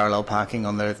parking, parallel parking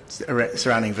on the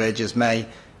surrounding verges may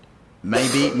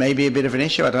be a bit of an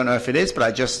issue. I don't know if it is, but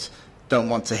I just don't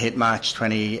want to hit March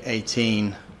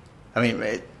 2018. I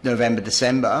mean November,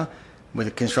 December, with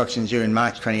the construction due in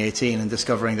March 2018, and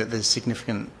discovering that there's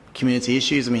significant community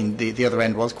issues. I mean the other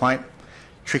end was quite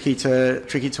tricky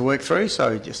to work through.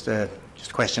 So just a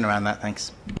question around that.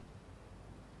 Thanks.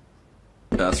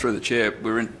 Through the chair,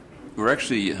 we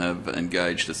actually have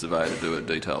engaged a surveyor to do a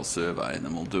detailed survey, and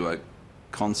then we'll do a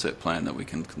concept plan that we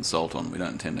can consult on. We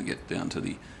don't intend to get down to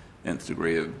the nth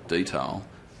degree of detail,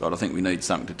 but I think we need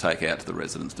something to take out to the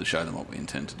residents to show them what we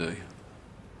intend to do.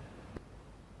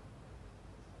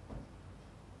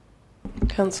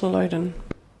 Councillor Loden.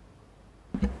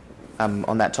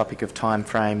 On that topic of time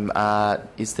frame,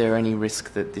 is there any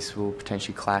risk that this will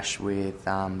potentially clash with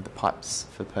the Pipes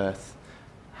for Perth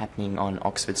happening on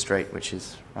Oxford Street, which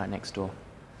is right next door?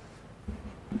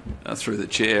 Through the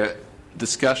chair,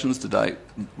 discussions to date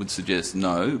would suggest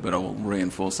no, but I will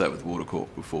reinforce that with Watercorp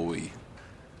before we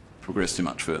progress too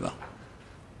much further.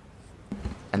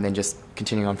 And then just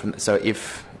continuing on from, so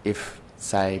if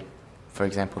say, for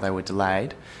example, they were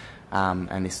delayed,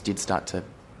 and this did start to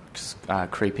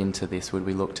creep into this, would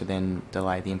we look to then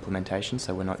delay the implementation,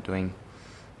 so we're not doing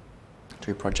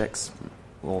two projects,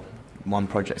 or one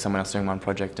project, someone else doing one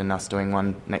project and us doing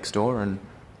one next door, and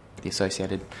the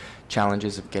associated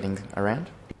challenges of getting around?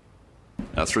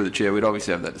 Through the chair, we'd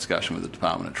obviously have that discussion with the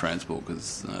Department of Transport,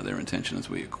 because their intention is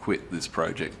we quit this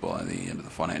project by the end of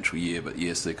the financial year. But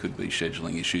yes, there could be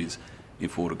scheduling issues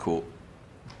if Watercorp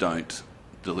don't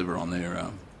deliver on their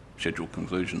scheduled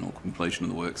conclusion or completion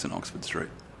of the works in Oxford Street.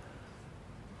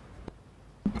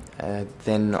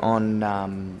 Then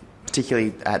on,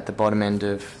 particularly at the bottom end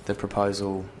of the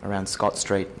proposal around Scott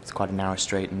Street, it's quite a narrow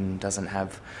street and doesn't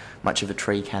have much of a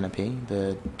tree canopy.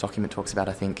 The document talks about,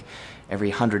 I think, every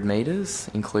 100 metres,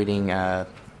 including a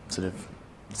sort of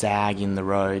zag in the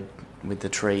road with the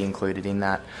tree included in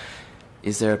that.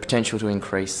 Is there a potential to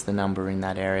increase the number in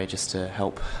that area just to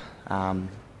help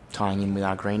tying in with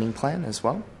our greening plan as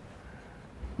well?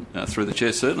 Through the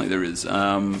chair, certainly there is.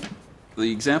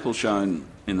 The example shown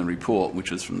in the report,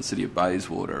 which is from the City of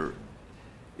Bayswater,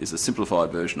 is a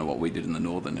simplified version of what we did in the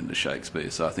northern end of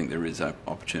Shakespeare, so I think there is an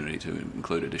opportunity to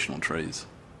include additional trees.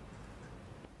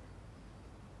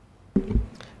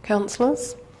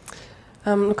 Councillors?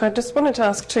 Look, I just wanted to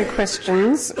ask two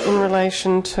questions in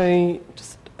relation to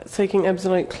just seeking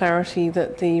absolute clarity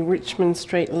that the Richmond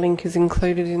Street link is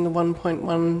included in the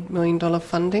 $1.1 million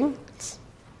funding,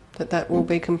 that will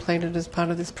be completed as part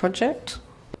of this project.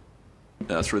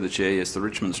 Through the Chair, yes, the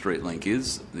Richmond Street link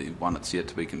is. The one that's yet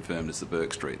to be confirmed is the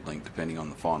Burke Street link, depending on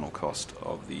the final cost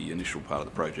of the initial part of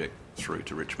the project through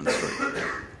to Richmond Street.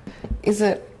 Is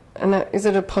it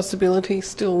a possibility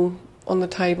still on the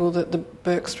table that the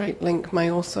Burke Street link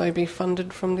may also be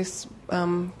funded from this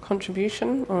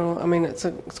contribution? Or, I mean, it's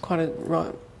quite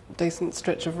a decent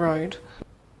stretch of road.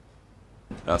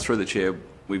 Through the Chair,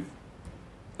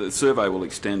 the survey will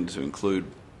extend to include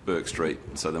Burke Street,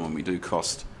 so then when we do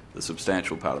cost the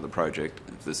substantial part of the project,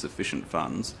 if there's sufficient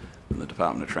funds, then the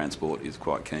Department of Transport is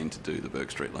quite keen to do the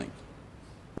Burke Street link.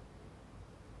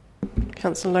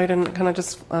 Councillor Loden, can I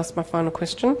just ask my final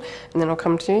question and then I'll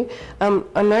come to you?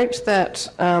 I note that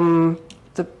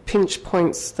the pinch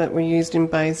points that were used in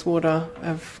Bayswater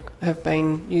have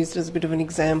been used as a bit of an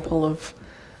example of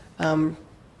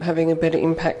having a better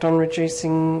impact on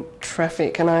reducing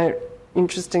traffic, and I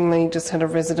interestingly just had a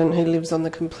resident who lives on the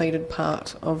completed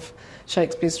part of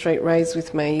Shakespeare Street raise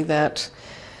with me that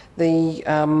the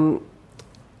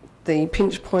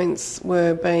pinch points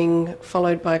were being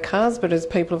followed by cars, but as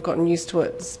people have gotten used to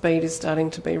it, the speed is starting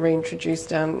to be reintroduced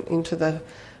down into the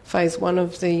phase 1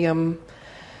 of the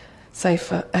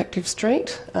safer active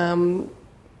street.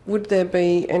 Would there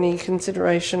be any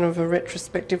consideration of a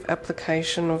retrospective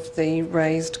application of the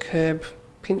raised curb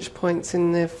pinch points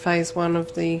in the phase 1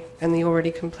 of the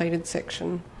already completed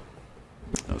section?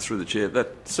 Through the Chair,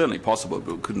 that's certainly possible,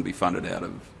 but it couldn't be funded out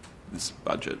of this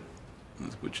budget,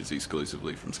 which is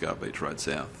exclusively from Scar Beach Road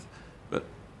South. But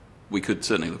we could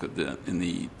certainly look at in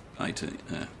the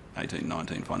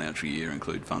 18-19 financial year,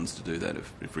 include funds to do that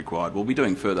if required. We'll be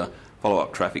doing further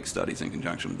follow-up traffic studies in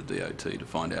conjunction with the DOT to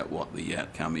find out what the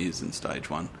outcome is in stage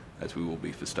 1, as we will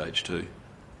be for stage 2.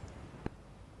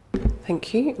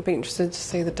 Thank you. I'd be interested to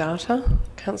see the data.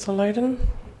 Councillor Loden?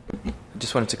 I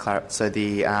just wanted to clarify, so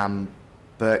the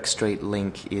Burke Street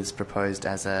link is proposed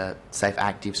as a safe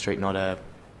active street, not a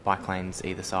bike lanes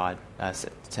either side,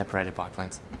 separated bike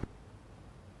lanes.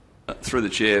 Through the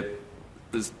Chair,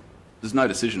 there's no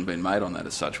decision been made on that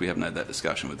as such. We haven't had that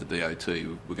discussion with the DOT.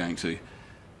 We're going to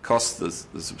cost the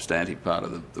substantive part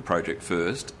of the project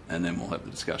first, and then we'll have the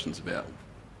discussions about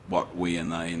what we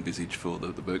and they envisage for the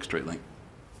Burke Street link.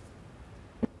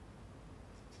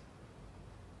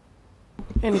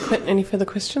 Any further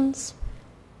questions?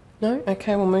 No?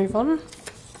 Okay, we'll move on.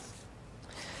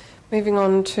 Moving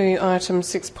on to item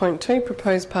 6.2,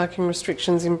 proposed parking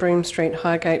restrictions in Bream Street,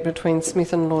 Highgate between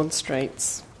Smith and Lord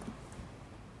Streets.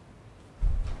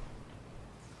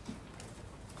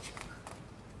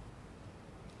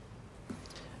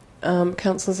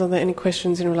 Councillors, are there any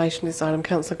questions in relation to this item?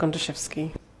 Councillor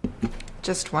Gondaszewski.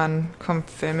 Just one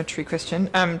confirmatory question.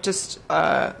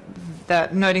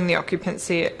 That noting the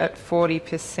occupancy at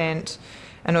 40%,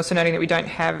 and also noting that we don't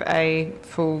have a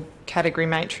full category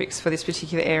matrix for this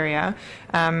particular area,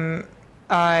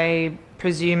 I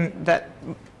presume that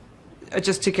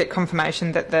just to get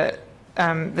confirmation that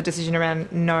the decision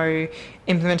around no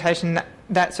implementation,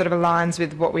 that sort of aligns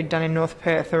with what we'd done in North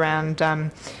Perth around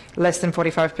less than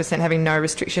 45% having no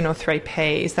restriction or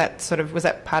 3P. Is that was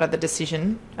that part of the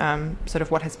decision, sort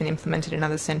of what has been implemented in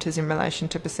other centres in relation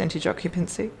to percentage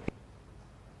occupancy?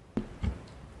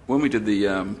 When we did the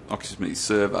occupancy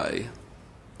survey,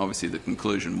 obviously the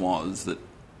conclusion was that,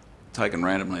 taken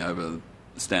randomly over the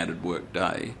standard work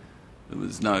day, there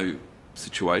was no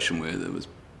situation where the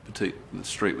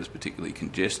street was particularly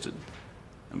congested,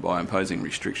 and by imposing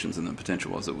restrictions, and the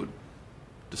potential was it would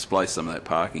displace some of that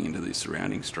parking into the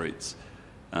surrounding streets.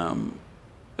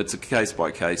 It's a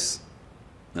case-by-case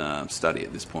study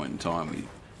at this point in time,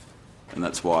 and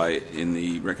that's why in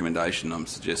the recommendation I'm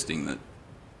suggesting that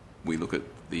we look at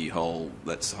the whole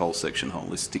section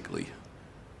holistically.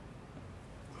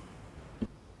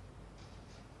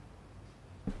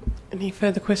 Any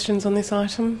further questions on this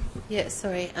item? Yeah,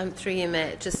 sorry, through you,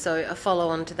 Matt, just so a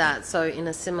follow-on to that. So in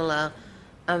a similar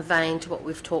vein to what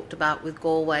we've talked about with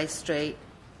Galway Street,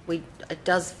 it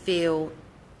does feel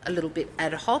a little bit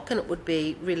ad hoc, and it would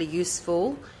be really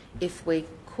useful if we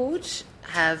could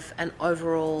have an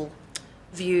overall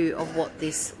view of what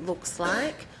this looks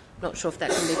like. Not sure if that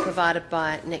can be provided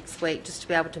by next week, just to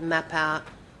be able to map out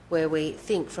where we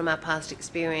think from our past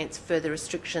experience further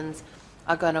restrictions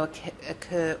are going to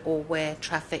occur, or where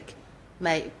traffic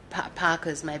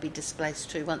parkers may be displaced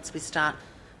to once we start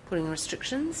putting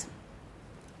restrictions.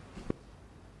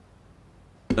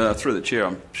 Through the Chair,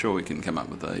 I'm sure we can come up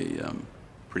with a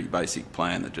pretty basic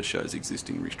plan that just shows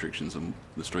existing restrictions on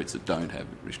the streets that don't have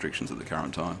restrictions at the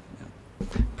current time. Yeah.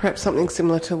 Perhaps something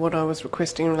similar to what I was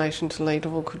requesting in relation to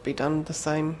Leederville could be done the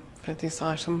same for this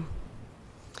item.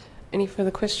 Any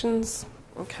further questions?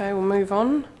 Okay, we'll move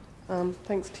on.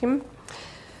 Thanks, Tim.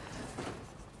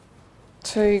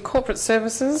 to corporate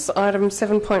services, item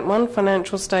 7.1,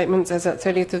 financial statements as at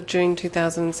 30th of June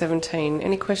 2017.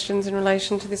 Any questions in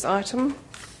relation to this item?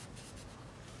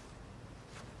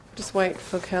 Just wait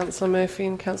for Councillor Murphy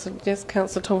and Councillor... Yes,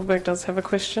 Councillor Tolberg does have a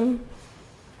question.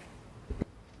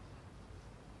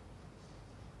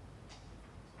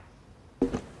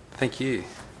 Thank you.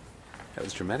 That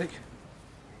was dramatic.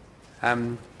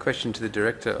 Question to the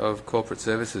Director of Corporate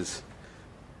Services.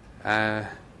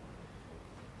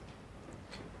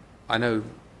 I know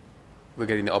we're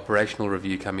getting the operational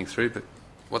review coming through, but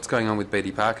what's going on with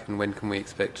Beatty Park, and when can we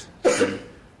expect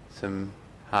some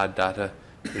hard data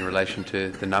in relation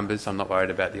to the numbers? I'm not worried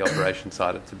about the operation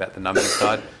side, it's about the numbers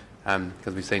side,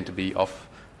 because we seem to be off,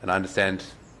 and I understand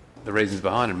the reasons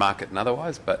behind, and market and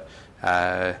otherwise, but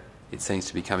it seems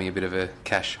to be becoming a bit of a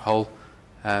cash hole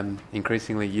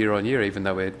increasingly year on year, even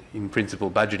though we're in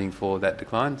principle budgeting for that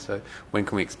decline. So when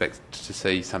can we expect to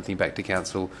see something back to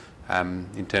Council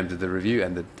in terms of the review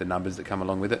and the numbers that come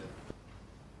along with it?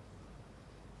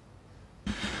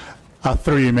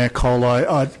 Through you, Mayor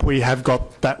Cole, we have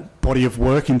got that body of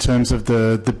work in terms of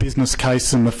the business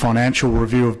case and the financial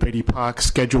review of Beatty Park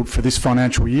scheduled for this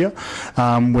financial year.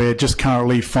 We're just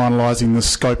currently finalising the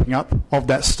scoping up of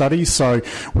that study, so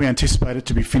we anticipate it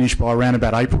to be finished by around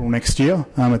about April next year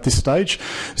at this stage.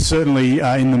 Certainly,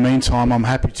 in the meantime, I'm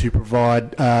happy to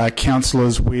provide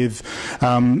councillors with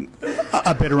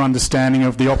a better understanding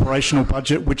of the operational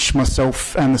budget, which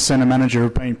myself and the Centre Manager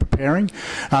have been preparing,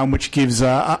 which gives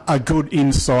a good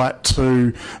insight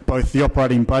to both the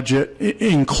operating budget,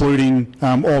 including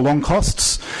all on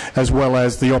costs, as well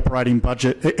as the operating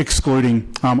budget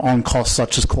excluding on costs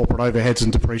such as corporate overheads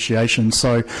and depreciation.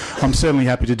 So I'm certainly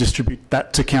happy to distribute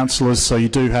that to councillors so you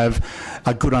do have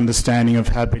a good understanding of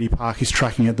how Beatty Park is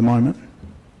tracking at the moment.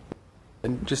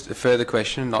 And just a further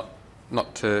question,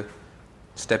 not to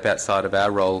step outside of our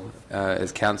role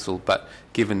as council, but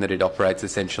given that it operates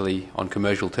essentially on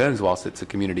commercial terms whilst it's a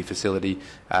community facility,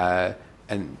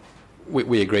 and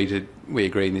we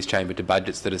agree in this chamber to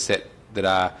budgets that are set, that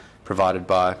are provided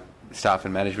by staff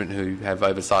and management who have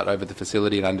oversight over the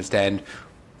facility and understand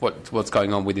what's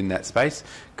going on within that space.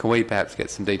 Can we perhaps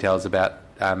get some details about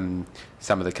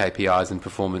some of the KPIs and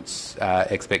performance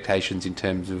expectations in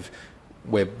terms of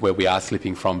where we are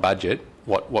slipping from budget?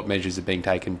 What measures are being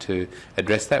taken to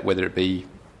address that, whether it be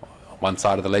one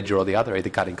side of the ledger or the other, either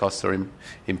cutting costs or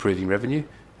improving revenue?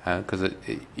 Because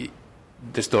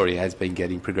the story has been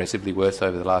getting progressively worse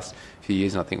over the last few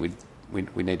years, and I think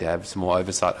we need to have some more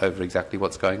oversight over exactly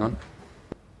what's going on.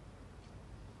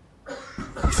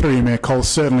 Through you, Mayor Cole,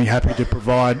 certainly happy to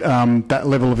provide that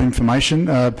level of information.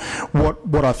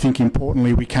 What I think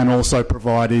importantly we can also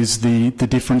provide is the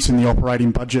difference in the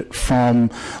operating budget from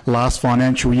last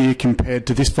financial year compared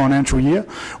to this financial year.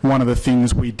 One of the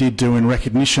things we did do in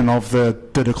recognition of the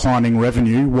declining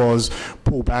revenue was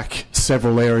pull back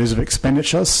several areas of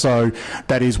expenditure, so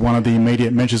that is one of the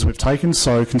immediate measures we've taken,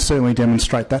 so can certainly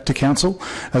demonstrate that to Council,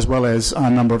 as well as a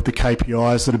number of the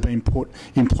KPIs that have been put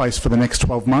in place for the next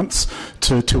 12 months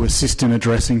to assist in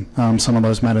addressing some of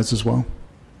those matters as well.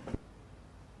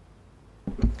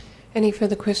 Any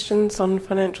further questions on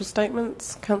financial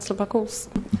statements? Councillor Buckles.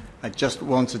 I just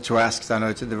wanted to ask, because I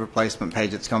noted the replacement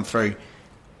page that's come through,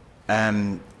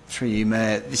 through you,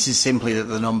 Mayor, this is simply that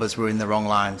the numbers were in the wrong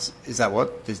lines. Is that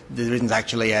what? There isn't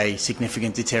actually a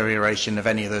significant deterioration of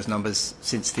any of those numbers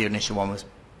since the initial one was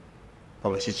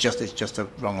published. It's just a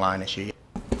wrong line issue.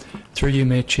 Through you,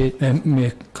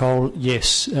 Mayor Cole,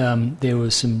 yes, there were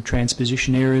some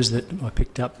transposition errors that I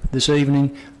picked up this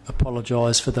evening.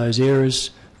 Apologise for those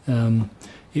errors.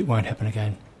 It won't happen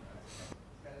again.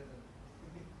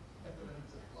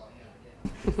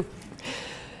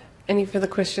 Any further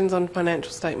questions on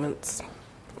financial statements?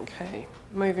 Okay,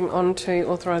 moving on to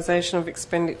authorisation of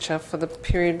expenditure for the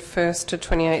period 1st to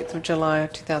 28th of July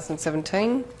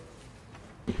 2017.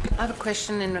 I have a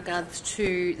question in regards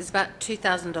to, there's about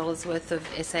 $2,000 worth of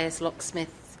SAS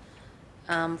locksmith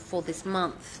for this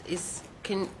month.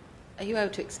 Are you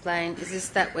able to explain, is this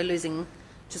that we're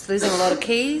just losing a lot of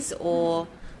keys, or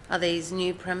are these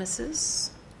new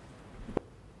premises?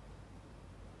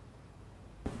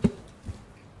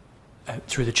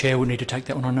 Through the Chair, we'll need to take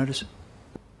that one on notice.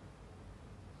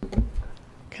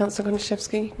 Councillor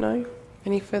Gontaszewski, no?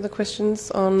 Any further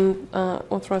questions on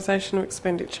authorisation of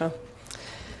expenditure?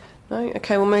 No?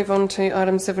 Okay, we'll move on to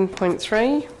item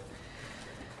 7.3,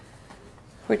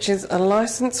 which is a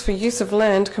licence for use of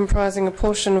land comprising a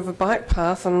portion of a bike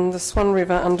path on the Swan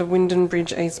River under Wyndon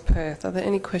Bridge, East Perth. Are there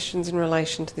any questions in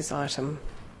relation to this item?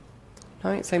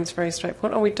 No, it seems very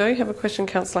straightforward. Oh, we do have a question,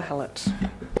 Councillor Hallett.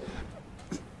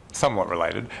 Somewhat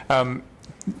related.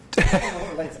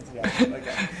 Okay.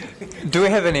 Do we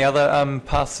have any other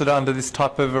paths that are under this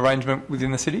type of arrangement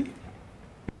within the city?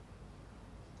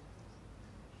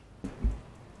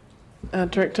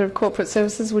 Director of Corporate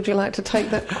Services, would you like to take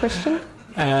that question?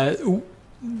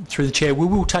 Through the Chair, we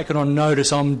will take it on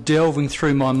notice. I'm delving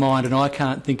through my mind and I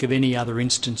can't think of any other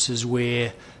instances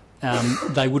where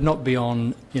they would not be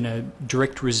on,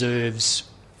 direct reserves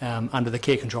under the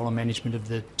care, control and management of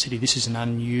the city. This is an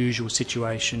unusual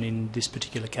situation in this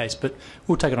particular case, but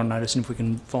we'll take it on notice, and if we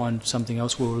can find something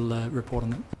else, we'll report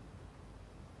on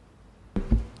that.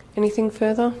 Anything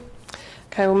further?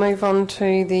 Okay, we'll move on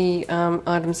to the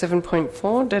item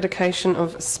 7.4, dedication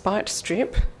of Spite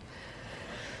Strip.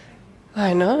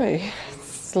 I know,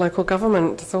 it's local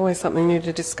government. There's always something new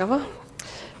to discover.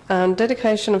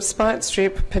 Dedication of Spite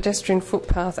Strip pedestrian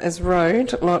footpath as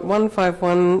road, lot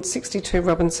 151, 62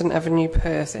 Robinson Avenue,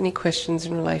 Perth. Any questions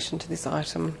in relation to this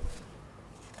item?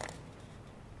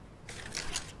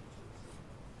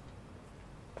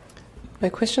 No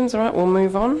questions? All right, we'll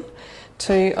move on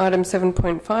to item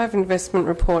 7.5, investment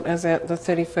report as at the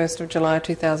 31st of July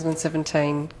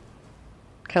 2017.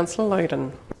 Councillor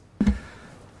Loden.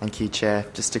 Thank you, Chair.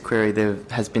 Just a query, there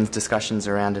has been discussions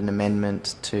around an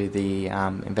amendment to the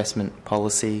investment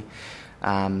policy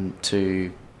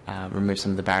to remove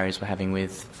some of the barriers we're having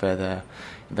with further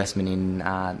investment in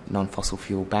non-fossil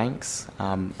fuel banks,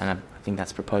 and I think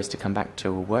that's proposed to come back to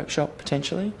a workshop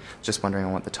potentially. Just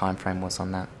wondering what the time frame was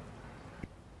on that.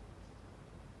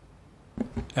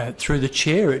 Through the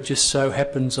Chair, it just so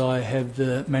happens I have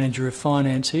the Manager of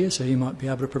Finance here, so he might be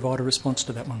able to provide a response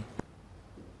to that one.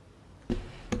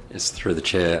 Yes, through the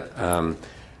Chair.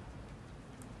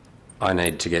 I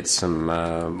need to get some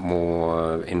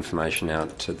more information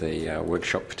out to the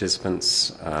workshop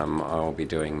participants. I'll be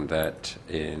doing that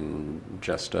in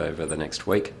just over the next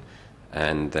week,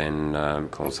 and then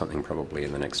call something probably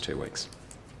in the next 2 weeks.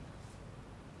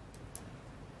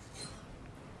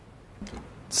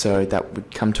 So that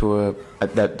would come to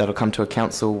that'll come to a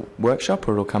council workshop,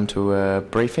 or it'll come to a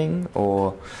briefing,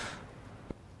 or?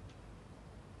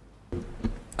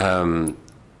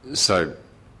 So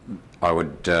I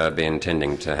would be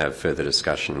intending to have further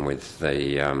discussion with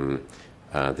the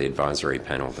advisory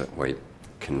panel that we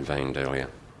convened earlier,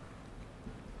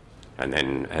 and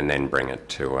then bring it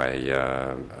to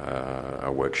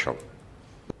a workshop.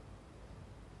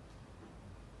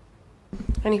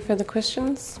 Any further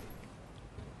questions?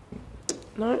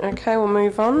 No? Okay, we'll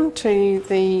move on to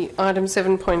the item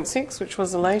 7.6, which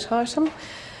was a late item.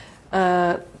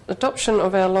 Adoption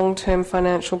of our long-term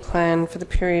financial plan for the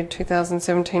period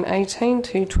 2017-18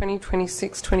 to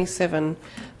 2026-27.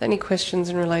 Any questions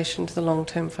in relation to the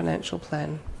long-term financial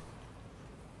plan?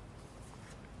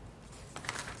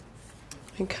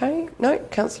 Okay. No,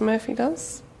 Councillor Murphy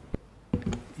does.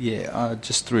 Yeah,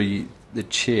 just through the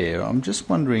Chair, I'm just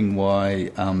wondering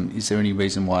why, is there any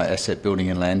reason why asset building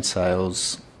and land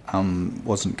sales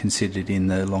wasn't considered in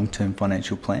the long-term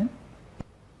financial plan?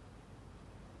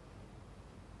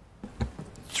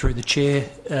 Through the Chair,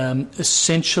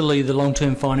 essentially the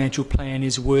long-term financial plan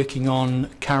is working on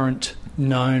current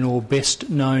known or best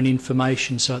known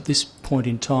information. So at this point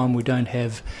in time we don't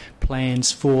have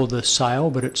plans for the sale,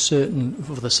 but it's certain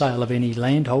for the sale of any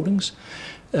land holdings.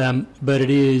 But it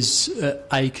is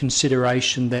a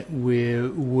consideration that we're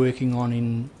working on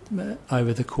in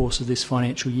over the course of this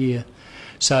financial year.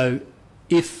 So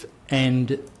if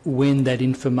and when that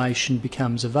information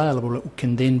becomes available, it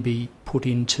can then be put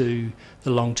into the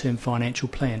long-term financial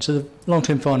plan. So the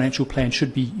long-term financial plan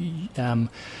should be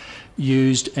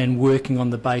used and working on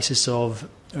the basis of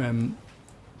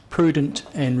prudent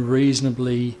and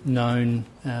reasonably known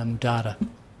data.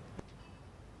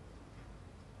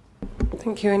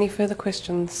 Thank you. Any further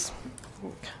questions?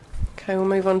 Okay, we'll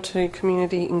move on to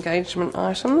community engagement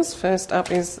items. First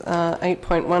up is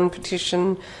 8.1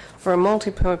 petition for a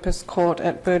multi-purpose court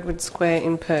at Birdwood Square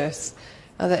in Perth.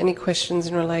 Are there any questions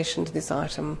in relation to this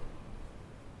item?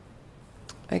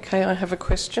 Okay, I have a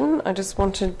question. I just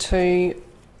wanted to,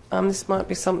 this might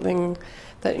be something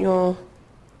that you're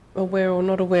aware or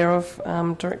not aware of,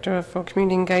 Director for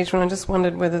Community Engagement. I just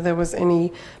wondered whether there was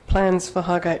any plans for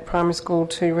Highgate Primary School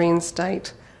to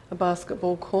reinstate a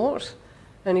basketball court,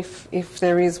 and if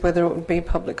there is, whether it would be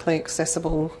publicly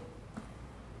accessible.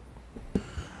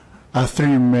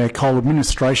 Through you, Mayor Cole,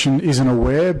 administration isn't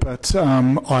aware, but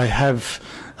I have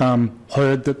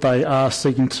heard that they are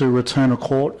seeking to return a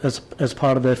court as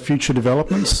part of their future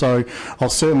developments, so I'll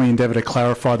certainly endeavour to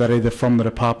clarify that either from the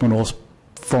department or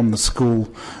from the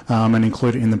school and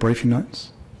include it in the briefing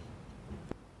notes.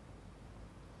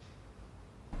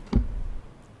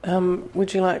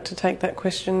 Would you like to take that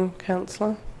question,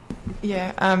 Councillor?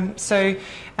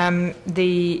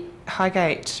 The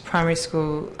Highgate Primary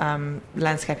School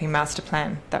landscaping master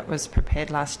plan that was prepared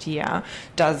last year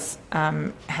does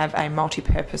have a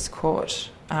multi-purpose court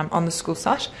on the school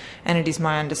site, and it is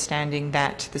my understanding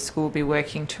that the school will be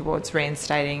working towards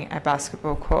reinstating a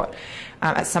basketball court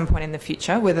at some point in the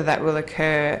future. Whether that will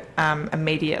occur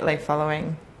immediately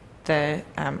following the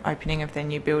opening of their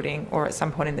new building or at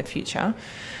some point in the future.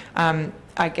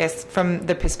 I guess from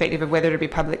the perspective of whether it be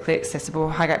publicly accessible,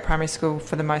 Highgate Primary School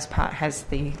for the most part has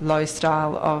the low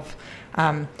style of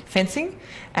fencing,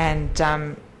 and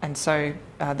so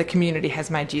the community has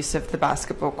made use of the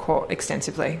basketball court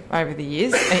extensively over the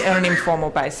years on an informal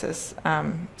basis.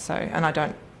 And I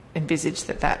don't envisage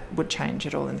that would change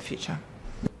at all in the future.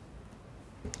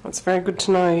 That's very good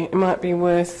to know. It might be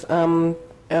worth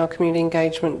our Community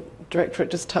Engagement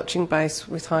Directorate just touching base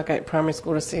with Highgate Primary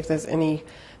School to see if there's any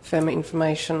firmer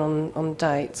information on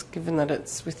dates, given that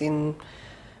it's within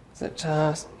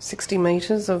 60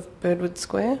 metres of Birdwood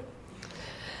Square.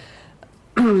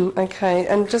 Okay,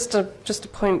 and just a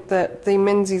point that the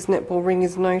Menzies netball ring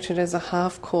is noted as a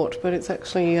half court, but it's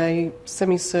actually a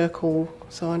semicircle,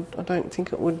 so I don't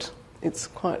think it would. It's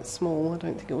quite small. I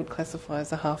don't think it would classify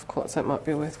as a half court, so it might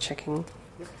be worth checking.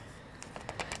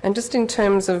 And just in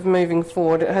terms of moving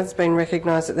forward, it has been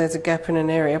recognised that there's a gap in an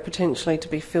area potentially to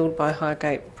be filled by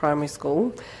Highgate Primary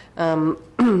School,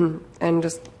 and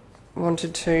just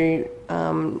wanted to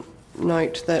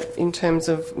note that in terms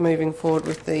of moving forward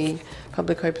with the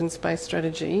public open space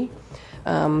strategy,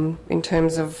 in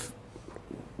terms of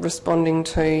responding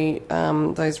to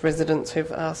those residents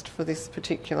who've asked for this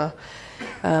particular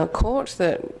court,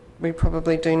 that we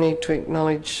probably do need to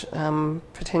acknowledge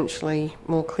potentially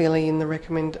more clearly in the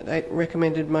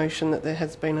recommended motion that there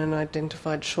has been an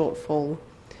identified shortfall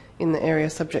in the area,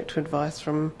 subject to advice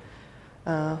from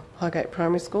Highgate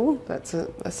Primary School. That's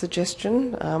a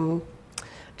suggestion.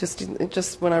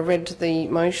 Just when I read the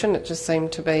motion, it just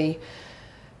seemed to be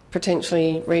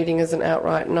potentially reading as an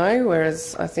outright no,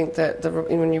 whereas I think that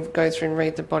when you go through and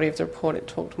read the body of the report, it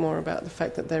talked more about the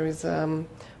fact that there is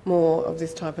more of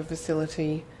this type of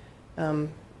facility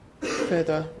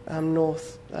further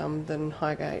north than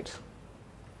Highgate.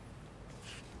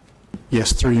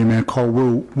 Yes, through you, Mayor Cole,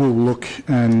 we'll look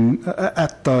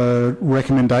at the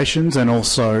recommendations and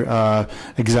also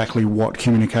exactly what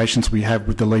communications we have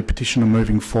with the lead petitioner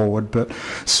moving forward. But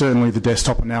certainly the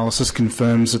desktop analysis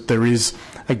confirms that there is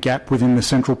a gap within the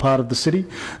central part of the city,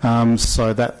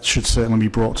 so that should certainly be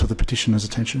brought to the petitioner's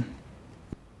attention.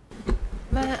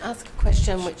 May I ask a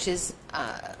question which is,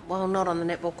 while not on the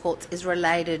netball courts, is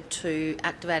related to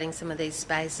activating some of these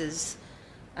spaces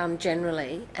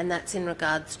generally, and that's in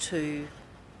regards to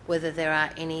whether there are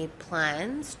any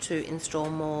plans to install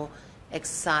more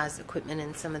exercise equipment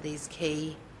in some of these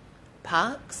key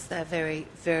parks. They're very,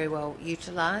 very well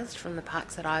utilised from the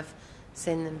parks that I've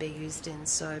seen them be used in,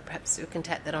 so perhaps we can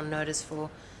take that on notice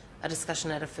for a discussion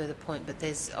at a further point, but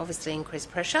there's obviously increased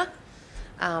pressure.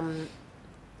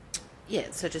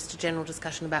 So just a general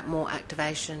discussion about more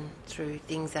activation through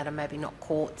things that are maybe not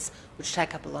courts, which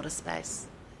take up a lot of space.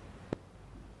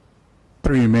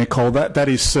 Through you, Mayor Cole, that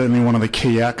is certainly one of the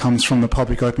key outcomes from the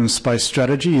public open space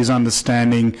strategy, is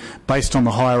understanding, based on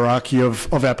the hierarchy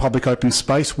of our public open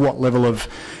space, what level of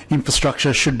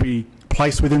infrastructure should be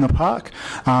placed within the park,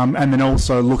 and then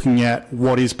also looking at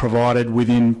what is provided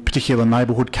within particular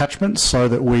neighbourhood catchments, so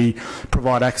that we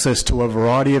provide access to a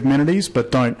variety of amenities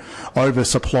but don't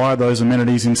oversupply those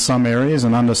amenities in some areas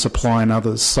and undersupply in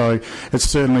others. So it's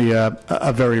certainly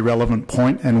a very relevant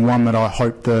point, and one that I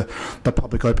hope the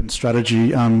public open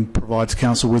strategy provides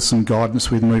council with some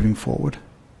guidance with moving forward.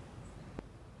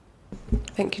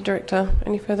 Thank you, Director.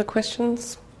 Any further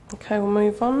questions? Okay, we'll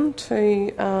move on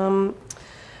to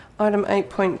Item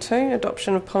 8.2,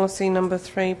 adoption of policy number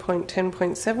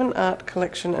 3.10.7, art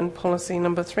collection, and policy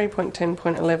number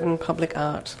 3.10.11, public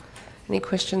art. Any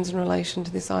questions in relation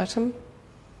to this item?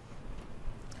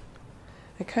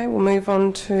 Okay, we'll move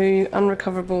on to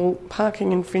unrecoverable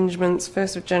parking infringements,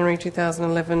 1st of January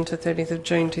 2011 to 30th of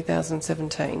June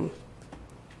 2017.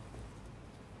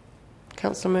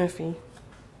 Councillor Murphy.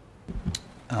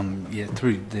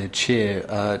 Through the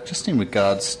Chair, just in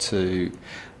regards to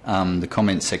the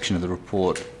comments section of the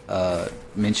report,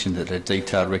 mentioned that a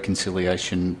detailed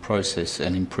reconciliation process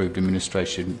and improved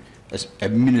administrative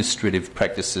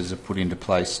practices are put into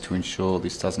place to ensure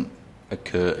this doesn't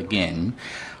occur again.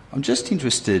 I'm just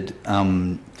interested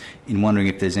in wondering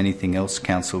if there's anything else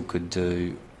Council could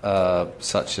do,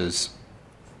 such as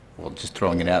well, just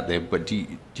throwing it out there, but do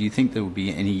you think there would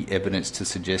be any evidence to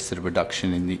suggest that a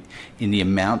reduction in the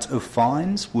amount of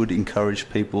fines would encourage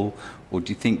people, or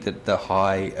do you think that the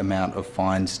high amount of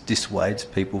fines dissuades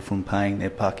people from paying their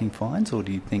parking fines, or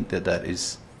do you think that that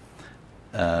is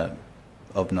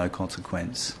of no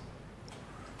consequence?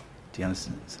 Do you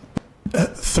understand?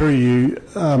 Through you,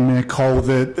 Mayor Cole,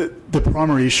 the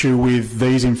primary issue with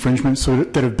these infringements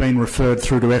that have been referred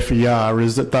through to FER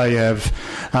is that they have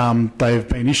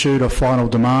been issued, a final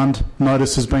demand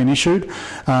notice has been issued,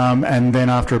 and then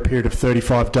after a period of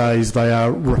 35 days they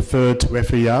are referred to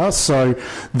FER. So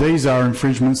these are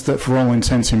infringements that, for all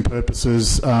intents and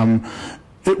purposes,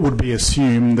 it would be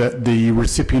assumed that the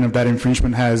recipient of that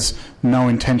infringement has no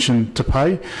intention to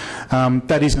pay.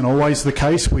 That isn't always the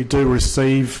case. We do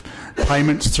receive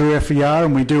payments through FER,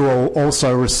 and we do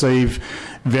also receive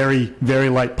very, very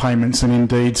late payments, and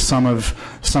indeed some of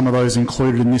those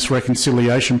included in this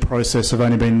reconciliation process have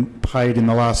only been paid in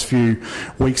the last few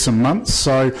weeks and months.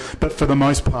 So, but for the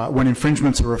most part, when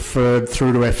infringements are referred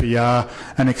through to FER,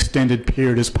 an extended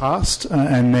period has passed,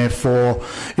 and therefore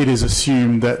it is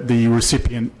assumed that the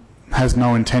recipient has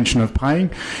no intention of paying,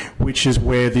 which is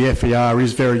where the FER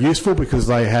is very useful, because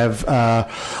they have,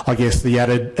 I guess, the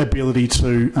added ability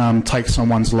to take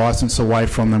someone's licence away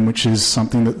from them, which is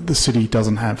something that the city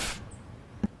doesn't have.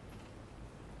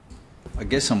 I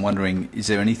guess I'm wondering, is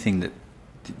there anything that...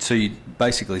 So you're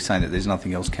basically saying that there's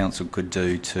nothing else council could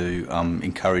do to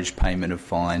encourage payment of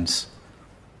fines?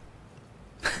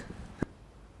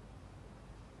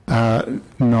 No,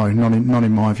 not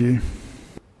in my view.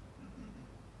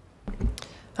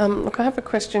 Look, I have a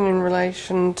question in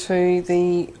relation to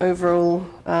the overall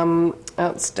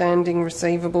outstanding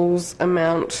receivables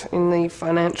amount in the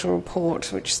financial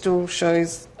report, which still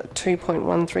shows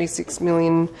 $2.136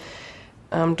 million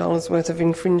worth of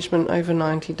infringement over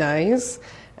 90 days,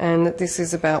 and that this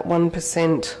is about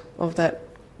 1% of that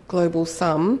global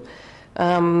sum.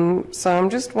 So I'm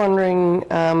just wondering,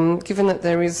 given that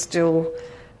there is still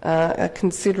a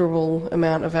considerable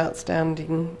amount of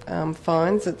outstanding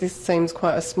fines, that this seems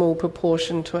quite a small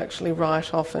proportion to actually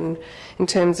write off, and in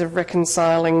terms of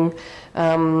reconciling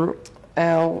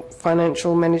our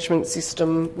financial management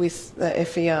system with the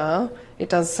FER, it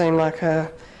does seem like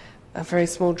a very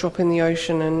small drop in the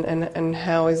ocean, and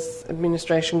how is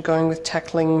administration going with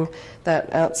tackling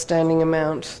that outstanding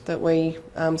amount that we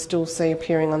still see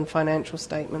appearing on financial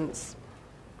statements?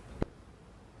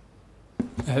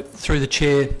 Through the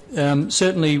Chair,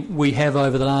 certainly we have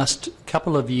over the last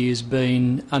couple of years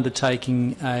been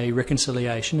undertaking a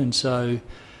reconciliation, and so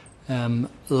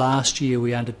last year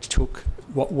we undertook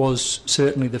what was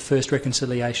certainly the first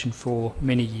reconciliation for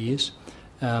many years,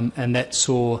 and that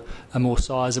saw a more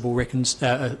sizable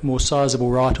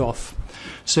write-off,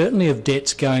 certainly of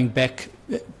debts going back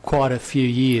quite a few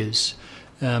years.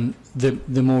 The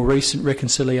more recent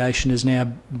reconciliation has now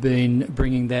been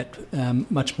bringing that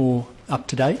much more up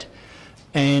to date,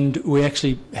 and we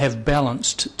actually have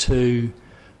balanced to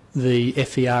the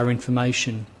FER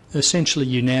information. Essentially,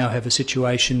 you now have a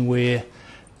situation where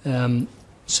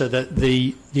so that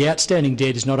the outstanding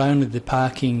debt is not only the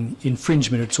parking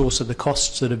infringement, it's also the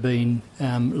costs that have been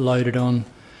loaded on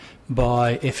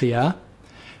by FER.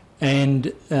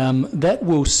 And that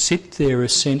will sit there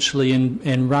essentially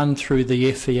and run through the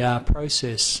FER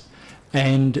process,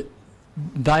 and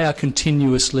they are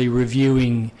continuously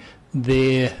reviewing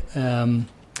their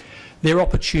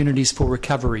opportunities for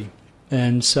recovery,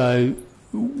 and so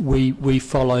we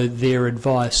follow their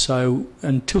advice. So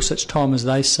until such time as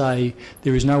they say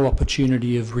there is no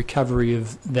opportunity of recovery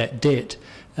of that debt,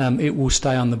 it will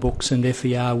stay on the books, and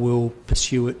FER will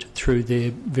pursue it through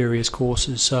their various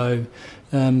courses. So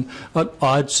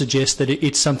I'd suggest that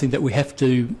it's something that we have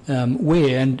to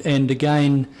wear, and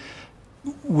again,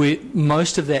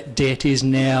 most of that debt is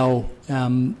now,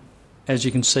 as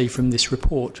you can see from this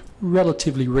report,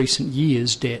 relatively recent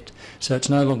years' debt. So it's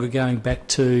no longer going back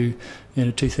to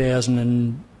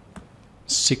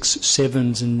 2006,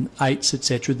 7s and 8s,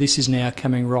 etc. This is now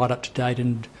coming right up to date,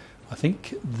 and I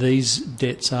think these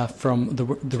debts are from the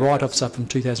write-offs are from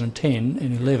 2010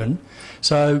 and 11.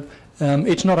 So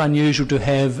it's not unusual to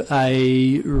have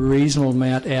a reasonable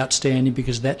amount outstanding,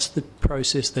 because that's the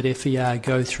process that FER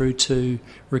go through to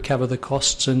recover the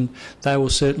costs, and they will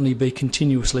certainly be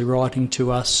continuously writing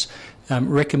to us,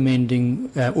 recommending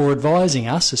or advising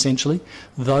us, essentially,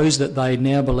 those that they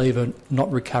now believe are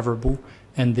not recoverable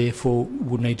and therefore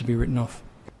would need to be written off.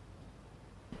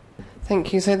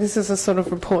 Thank you. So this is a sort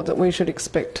of report that we should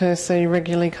expect to see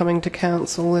regularly coming to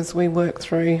Council as we work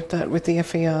through that with the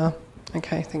FER.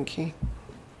 Okay, thank you.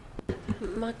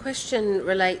 My question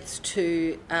relates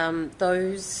to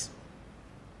those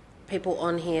people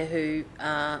on here who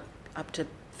are up to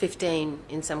 15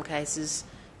 in some cases,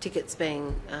 tickets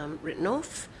being written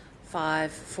off, 5,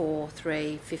 4,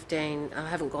 3, 15. I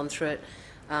haven't gone through it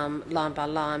line by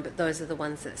line, but those are the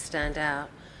ones that stand out.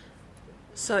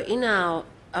 So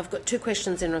I've got 2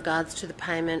 questions in regards to the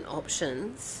payment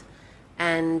options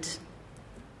and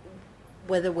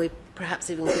whether we perhaps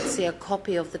even could see a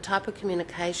copy of the type of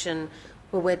communication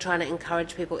where we're trying to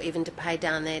encourage people even to pay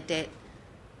down their debt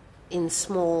in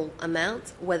small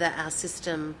amounts, whether our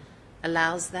system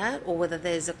allows that or whether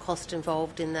there's a cost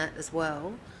involved in that as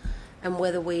well, and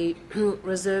whether we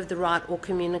reserve the right or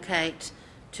communicate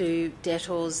to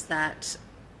debtors that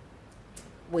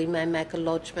we may make a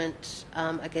lodgement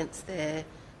against their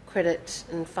credit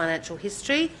and financial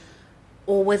history,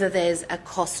 or whether there's a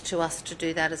cost to us to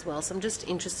do that as well. So I'm just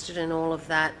interested in all of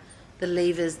that, the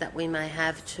levers that we may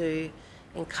have to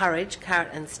encourage carrot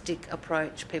and stick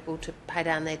approach people to pay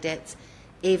down their debts,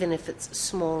 even if it's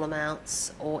small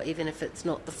amounts or even if it's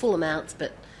not the full amounts,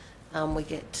 but we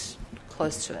get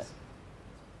close to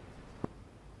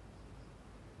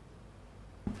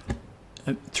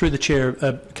it. Through the Chair,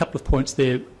 a couple of points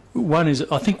there. One is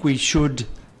I think we should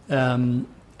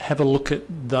have a look at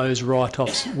those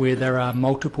write-offs where there are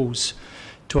multiples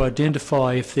to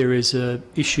identify if there is an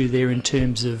issue there in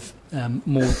terms of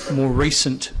more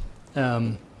recent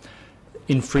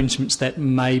infringements that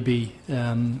may be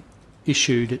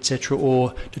issued, etc.,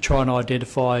 or to try and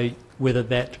identify whether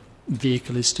that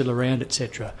vehicle is still around,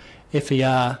 etc.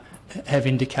 FER have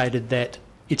indicated that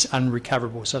it's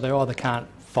unrecoverable, so they either can't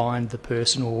find the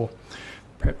person or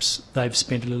perhaps they've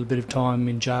spent a little bit of time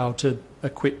in jail to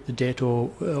acquit the debt or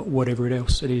whatever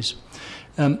else it is.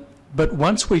 But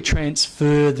once we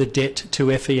transfer the debt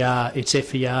to FER, it's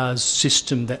FER's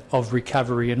system of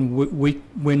recovery, and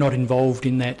we're not involved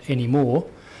in that anymore.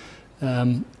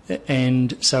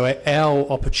 And so our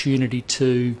opportunity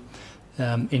to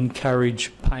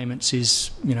encourage payments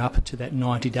is, up to that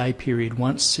 90-day period.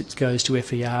 Once it goes to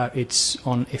FER, it's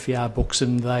on FER books,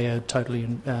 and they totally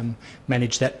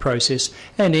manage that process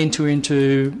and enter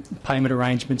into payment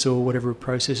arrangements or whatever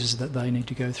processes that they need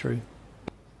to go through.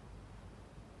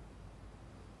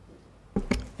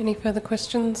 Any further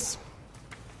questions?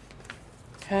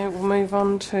 Okay, we'll move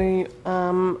on to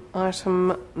item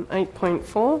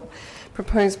 8.4,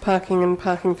 Proposed Parking and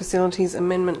Parking Facilities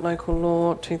Amendment Local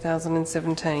Law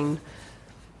 2017.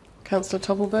 Councillor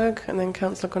Toppelberg and then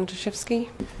Councillor Gontaszewski.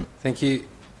 Thank you.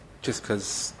 Just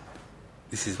because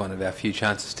this is one of our few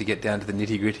chances to get down to the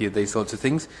nitty-gritty of these sorts of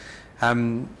things,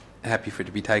 happy for it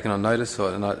to be taken on notice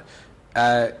or not.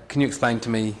 Can you explain to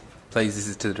me, please, this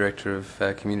is to the Director of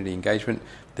Community Engagement,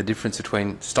 the difference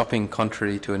between stopping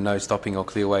contrary to a no stopping or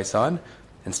clearway sign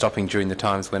and stopping during the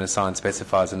times when a sign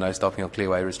specifies a no stopping or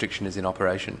clearway restriction is in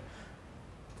operation?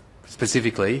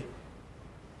 Specifically,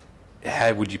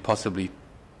 how would you possibly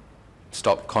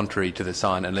stop contrary to the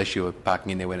sign unless you were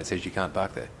parking in there when it says you can't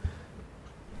park there?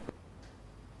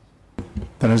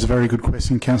 That is a very good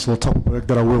question, Councillor Toppelberg,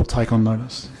 that I will take on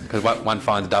notice. Because one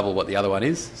fine's double what the other one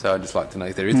is, so I'd just like to know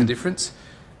if there is a difference.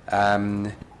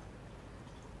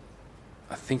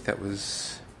 I think that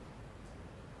was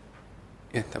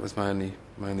my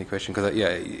only question, because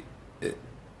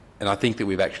and I think that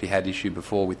we've actually had issue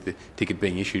before with the ticket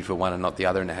being issued for one and not the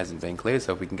other, and it hasn't been clear.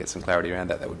 So if we can get some clarity around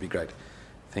that, that would be great.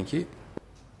 Thank you.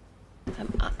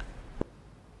 I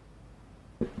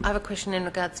have a question in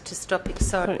regards to stopping.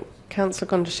 Sorry,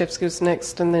 Councillor Gontaszewski was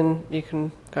next, and then you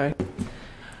can go.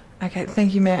 Okay,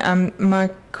 thank you, Mayor.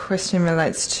 My question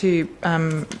relates to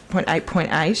point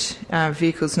 8.8,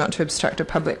 vehicles not to obstruct a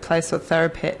public place or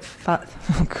thoroughfare.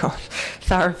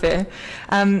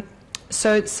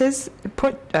 So it says,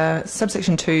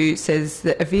 subsection 2 says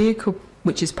that a vehicle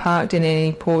which is parked in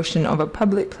any portion of a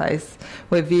public place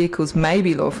where vehicles may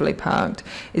be lawfully parked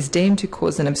is deemed to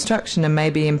cause an obstruction and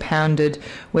may be impounded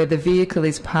where the vehicle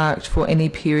is parked for any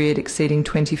period exceeding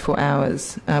 24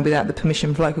 hours without the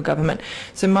permission of local government.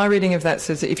 So my reading of that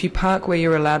says that if you park where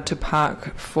you're allowed to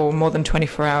park for more than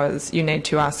 24 hours, you need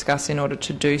to ask us in order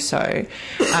to do so.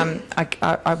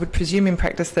 I would presume in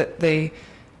practice that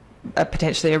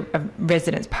potentially a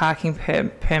resident's parking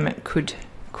permit could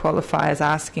qualify as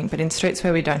asking, but in streets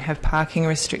where we don't have parking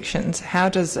restrictions, how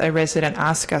does a resident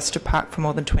ask us to park for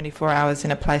more than 24 hours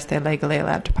in a place they're legally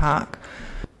allowed to park?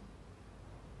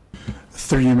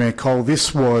 Through you, Mayor Cole,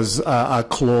 this was a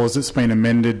clause that's been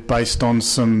amended based on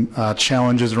some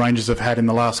challenges Rangers have had in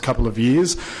the last couple of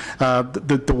years.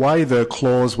 The way the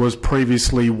clause was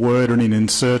previously worded and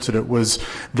inserted, it was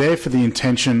there for the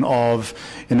intention of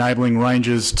enabling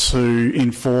Rangers to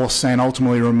enforce and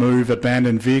ultimately remove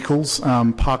abandoned vehicles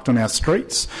parked on our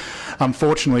streets.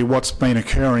 unfortunately, what's been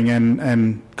occurring,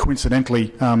 and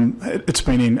coincidentally, it's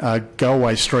been in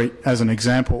Galway Street as an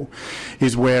example,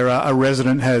 is where a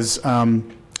resident has,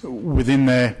 within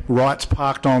their rights,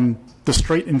 parked on the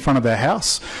street in front of their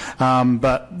house.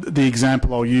 But the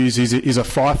example I'll use is a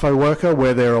FIFO worker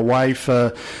where they're away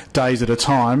for days at a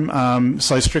time.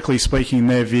 So strictly speaking,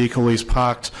 their vehicle is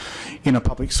parked in a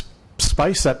public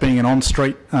space, that being an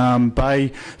on-street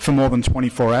bay, for more than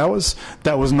 24 hours.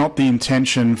 That was not the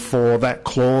intention for that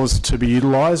clause to be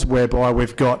utilised, whereby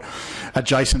we've got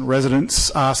adjacent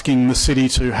residents asking the city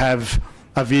to have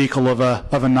a vehicle of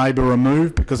a neighbour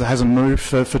removed because it hasn't moved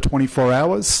for 24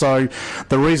 hours. So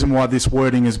the reason why this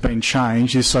wording has been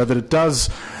changed is so that it does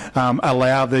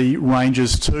allow the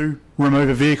rangers to remove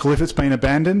a vehicle if it's been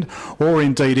abandoned, or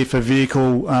indeed if a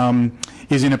vehicle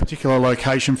is in a particular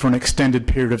location for an extended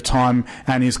period of time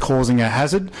and is causing a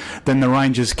hazard, then the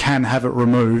rangers can have it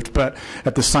removed. But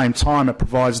at the same time, it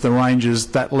provides the rangers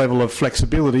that level of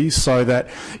flexibility so that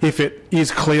if it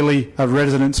is clearly a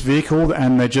resident's vehicle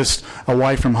and they're just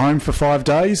away from home for 5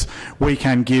 days, we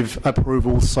can give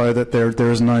approval so that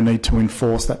there is no need to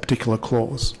enforce that particular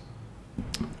clause.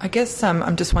 I guess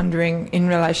I'm just wondering, in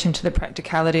relation to the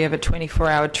practicality of a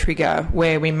 24-hour trigger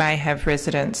where we may have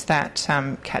residents that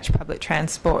catch public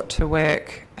transport to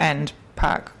work and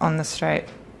park on the street.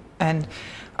 And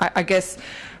I guess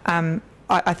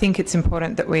I think it's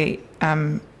important that we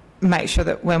make sure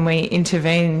that when we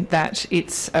intervene that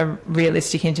it's a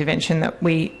realistic intervention, that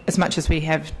we, as much as we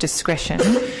have discretion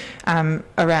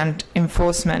around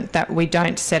enforcement, that we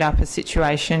don't set up a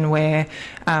situation where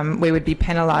we would be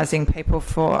penalising people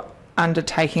for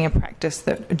undertaking a practice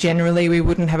that generally we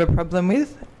wouldn't have a problem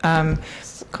with.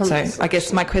 So I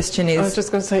guess my question is... I was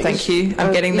just going to say... Thank you.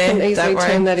 I'm getting there. You can easily Don't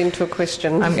worry. turn that into a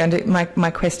question. I'm going to... My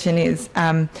question is...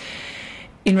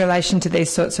 in relation to these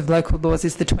sorts of local laws,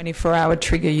 is the 24-hour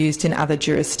trigger used in other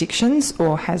jurisdictions,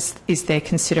 or is there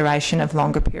consideration of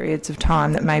longer periods of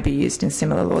time that may be used in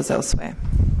similar laws elsewhere?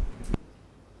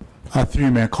 Through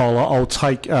you, Mayor Cole, I'll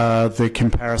take the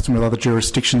comparison with other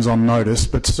jurisdictions on notice,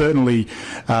 but certainly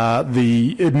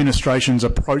the administration's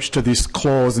approach to this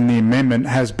clause in the amendment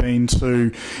has been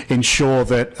to ensure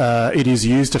that it is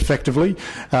used effectively.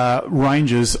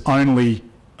 Rangers only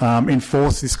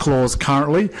enforce this clause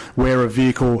currently where a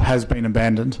vehicle has been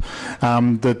abandoned.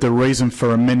 The reason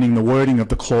for amending the wording of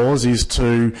the clause is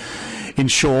to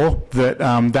ensure that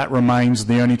that remains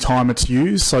the only time it's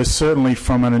used. So certainly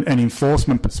from an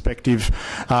enforcement perspective,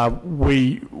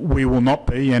 we will not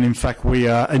be, and in fact we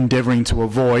are endeavouring to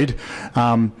avoid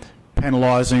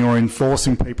penalising or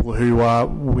enforcing people who are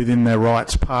within their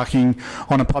rights parking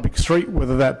on a public street,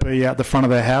 whether that be out the front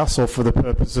of their house or for the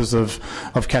purposes of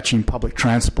catching public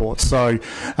transport. So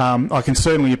I can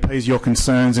certainly appease your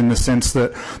concerns in the sense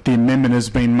that the amendment has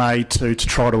been made to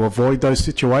try to avoid those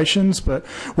situations, but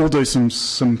we'll do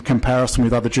some comparison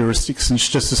with other jurisdictions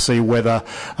just to see whether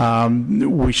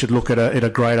we should look at a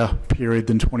greater period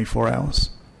than 24 hours.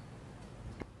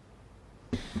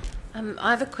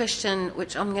 I have a question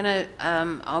which I'm going to,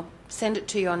 I'll send it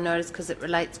to you on notice because it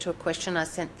relates to a question I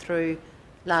sent through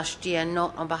last year,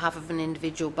 not on behalf of an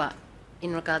individual, but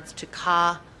in regards to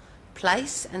car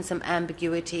place and some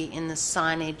ambiguity in the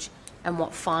signage and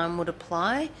what fine would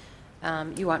apply.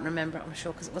 You won't remember it, I'm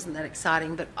sure, because it wasn't that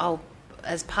exciting, but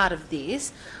as part of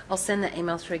this, I'll send that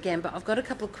email through again. But I've got a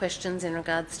couple of questions in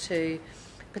regards to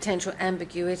potential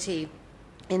ambiguity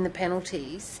in the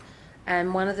penalties.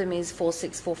 And one of them is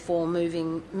 4644,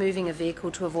 moving a vehicle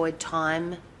to avoid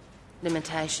time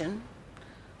limitation.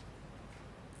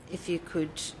 If you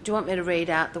could, do you want me to read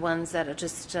out the ones that are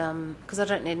just, because I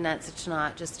don't need an answer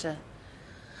tonight, just to...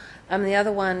 the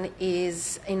other one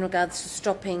is in regards to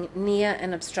stopping near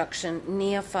an obstruction,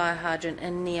 near fire hydrant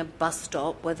and near bus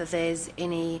stop, whether there's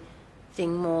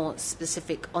anything more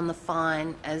specific on the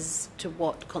fine as to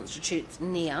what constitutes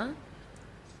near.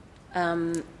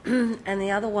 And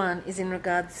the other one is in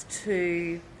regards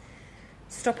to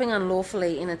stopping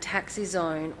unlawfully in a taxi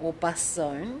zone or bus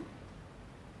zone.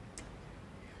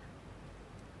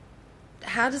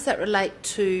 How does that relate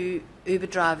to Uber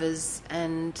drivers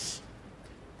and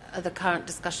the current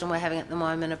discussion we're having at the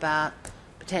moment about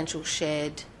potential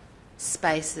shared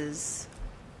spaces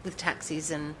with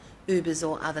taxis and Ubers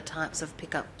or other types of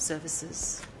pickup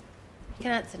services? You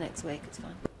can answer next week, it's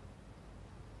fine.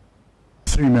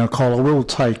 Through Mayor Cole, I will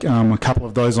take a couple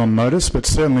of those on notice, but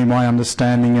certainly my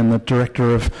understanding, and the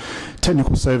Director of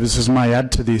Technical Services may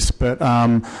add to this, but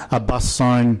a bus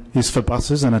zone is for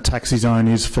buses and a taxi zone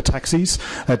is for taxis.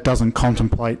 It doesn't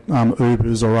contemplate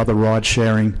Ubers or other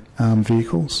ride-sharing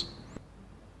vehicles.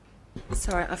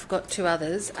 Sorry, I forgot two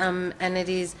others, and it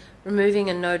is removing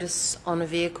a notice on a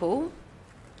vehicle,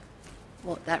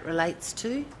 what that relates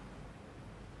to,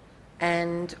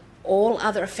 and all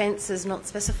other offences not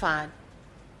specified,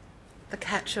 the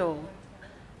catch-all.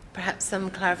 Perhaps some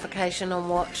clarification on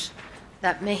what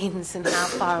that means and how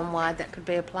far and wide that could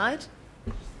be applied,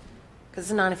 because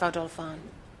it's a $95 fine.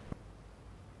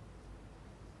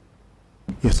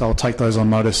 Yes, I'll take those on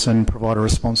notice and provide a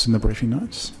response in the briefing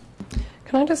notes.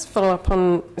 Can I just follow up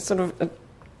on sort of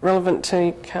relevant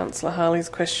to Councillor Harley's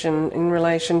question in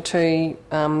relation to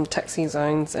taxi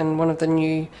zones, and one of the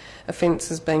new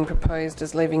offences being proposed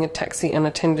is leaving a taxi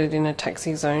unattended in a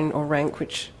taxi zone or rank,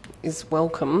 which is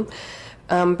welcome.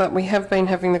 But we have been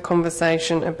having the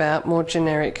conversation about more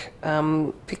generic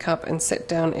pick-up and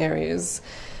set-down areas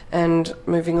and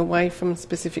moving away from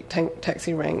specific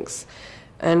taxi ranks.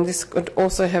 And this could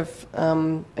also have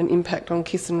an impact on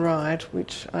kiss and ride,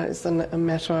 which is a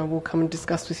matter I will come and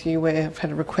discuss with you, where I've had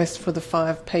a request for the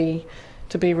 5p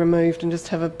to be removed and just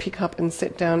have a pick-up and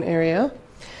set-down area.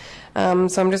 So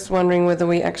I'm just wondering whether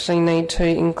we actually need to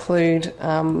include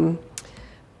or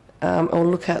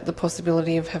look at the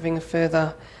possibility of having a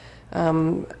further,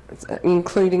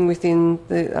 including within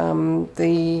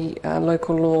the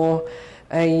local law,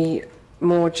 a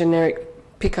more generic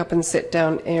pick-up and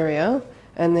set-down area,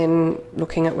 and then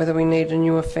looking at whether we need a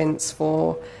new offence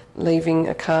for leaving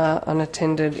a car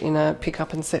unattended in a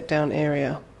pick-up and set-down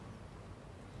area.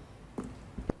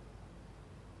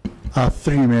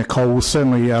 Through you, Mayor Cole, we'll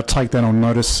certainly take that on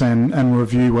notice and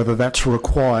review whether that's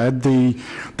required. The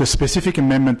specific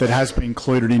amendment that has been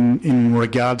included in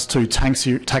regards to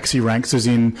taxi ranks is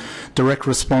in direct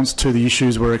response to the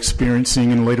issues we're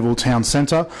experiencing in Leederville Town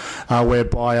Centre,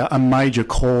 whereby a major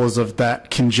cause of that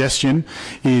congestion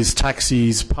is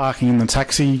taxis parking in the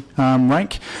taxi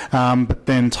rank, but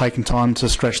then taking time to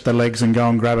stretch their legs and go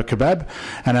and grab a kebab.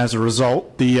 And as a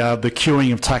result, the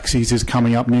queuing of taxis is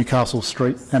coming up Newcastle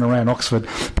Street and around Oxford,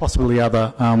 possibly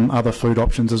other food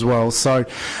options as well. So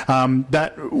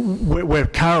that we're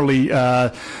currently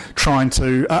trying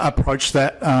to approach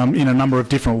that in a number of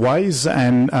different ways,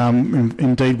 and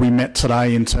indeed we met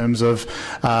today in terms of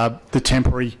the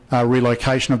temporary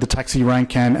relocation of the taxi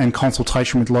rank and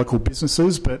consultation with local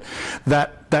businesses. But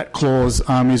that clause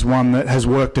is one that has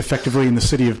worked effectively in the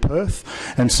City of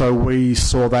Perth, and so we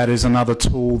saw that as another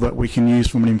tool that we can use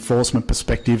from an enforcement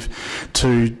perspective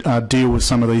to deal with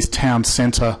some of these town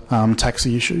centre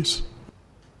taxi issues.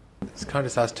 Can I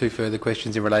just ask two further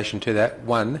questions in relation to that?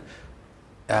 One,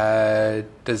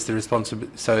 does the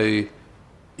responsibility, so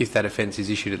if that offence is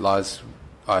issued, it lies,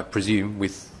 I presume,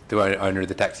 with the owner of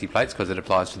the taxi plates because it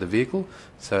applies to the vehicle.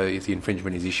 So if the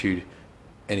infringement is issued,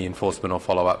 any enforcement or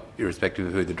follow-up, irrespective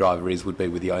of who the driver is, would be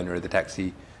with the owner of the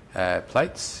taxi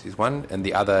plates, is one. And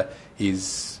the other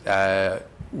is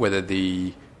whether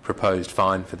the proposed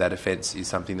fine for that offence is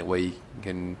something that we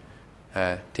can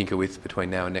tinker with between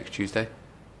now and next Tuesday,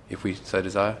 if we so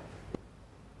desire.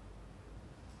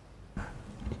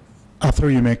 Through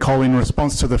you, Mayor Cole, in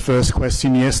response to the first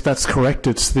question, yes, that's correct.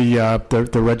 It's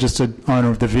the registered owner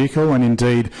of the vehicle, and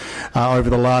indeed over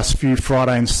the last few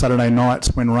Friday and Saturday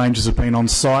nights when rangers have been on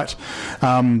site,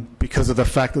 because of the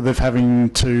fact that they're having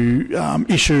to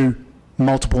issue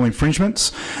multiple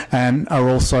infringements and are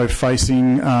also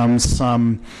facing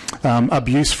some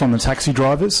abuse from the taxi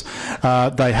drivers.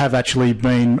 They have actually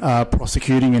been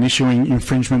prosecuting and issuing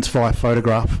infringements via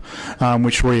photograph,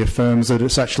 which reaffirms that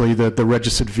it's actually the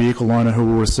registered vehicle owner who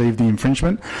will receive the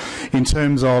infringement. In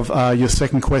terms of your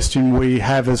second question, we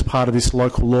have, as part of this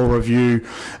local law review,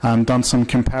 done some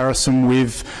comparison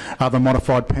with other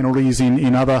modified penalties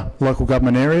in other local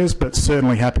government areas, but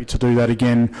certainly happy to do that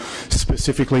again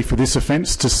specifically for this offence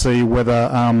to see whether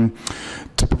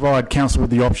to provide council with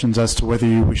the options as to whether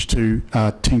you wish to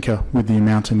tinker with the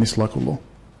amount in this local law.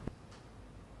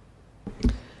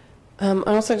 I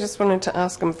also just wanted to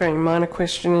ask a very minor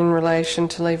question in relation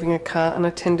to leaving a car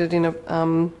unattended in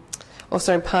a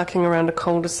also parking around a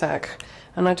cul-de-sac,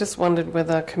 and I just wondered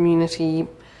whether community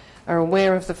are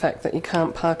aware of the fact that you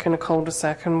can't park in a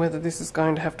cul-de-sac and whether this is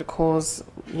going to have to cause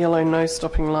yellow no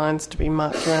stopping lines to be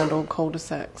marked around all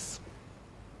cul-de-sacs.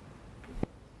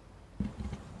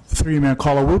 Through you, Mayor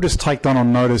Cole, I will just take that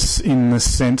on notice in the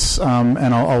sense, and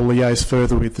I'll liaise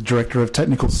further with the Director of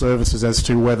Technical Services as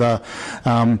to whether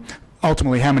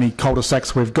ultimately how many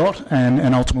cul-de-sacs we've got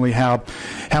and ultimately how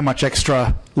much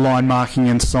extra line marking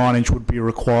and signage would be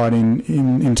required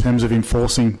in terms of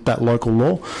enforcing that local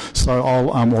law. So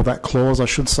I'll, or that clause I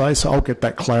should say, so I'll get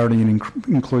that clarity and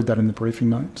include that in the briefing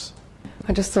notes.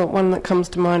 I just thought one that comes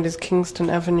to mind is Kingston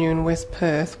Avenue in West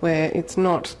Perth, where it's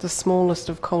not the smallest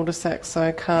of cul-de-sacs, so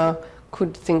a car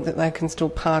could think that they can still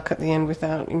park at the end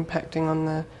without impacting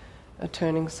on a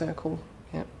turning circle.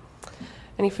 Yeah.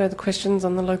 Any further questions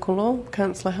on the local law?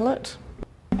 Councillor Hallett.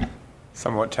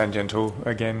 Somewhat tangential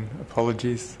again,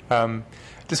 apologies.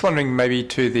 Just wondering, maybe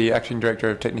to the Acting Director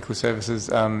of Technical Services,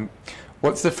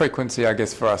 what's the frequency, I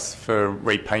guess, for us for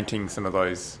repainting some of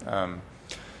those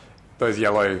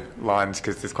yellow lines?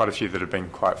 Because there's quite a few that have been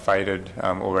quite faded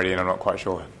already, and I'm not quite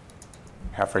sure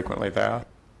how frequently they are.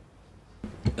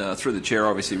 Through the Chair,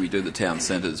 obviously we do the town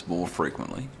centres more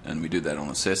frequently, and we do that on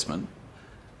assessment.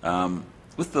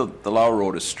 With the lower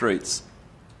order streets,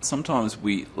 sometimes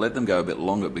we let them go a bit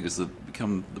longer because the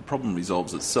problem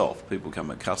resolves itself. People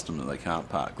become accustomed that they can't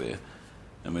park there,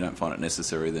 and we don't find it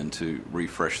necessary then to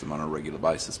refresh them on a regular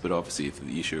basis. But obviously if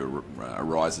the issue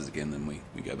arises again, then we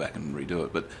go back and redo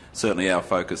it. But certainly our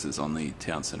focus is on the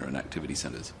town centre and activity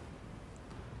centres.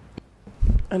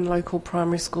 And local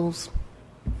primary schools.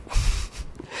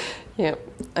 Yeah.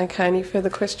 Okay, any further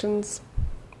questions?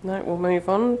 No, we'll move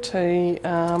on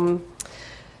to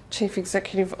Chief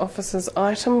Executive Officer's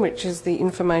item, which is the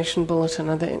information bulletin.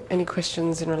 Are there any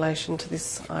questions in relation to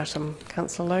this item?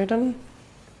 Councillor Loden.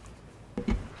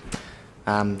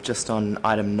 Just on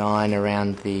item 9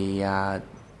 around the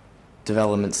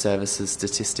development services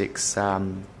statistics,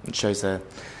 it shows a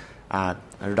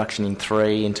reduction in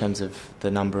 3 in terms of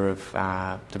the number of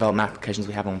development applications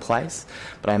we have on place,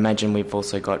 but I imagine we've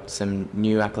also got some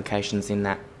new applications in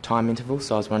that time interval,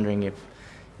 so I was wondering if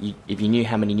you knew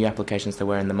how many new applications there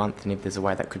were in the month and if there's a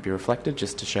way that could be reflected,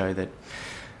 just to show that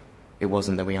it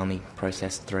wasn't that we only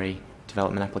processed 3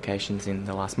 development applications in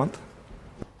the last month.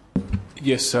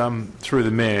 Yes, through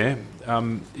the Mayor,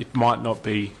 it might not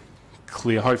be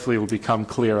clear. Hopefully it will become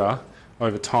clearer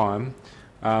over time.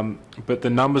 But the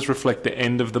numbers reflect the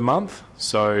end of the month,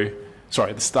 the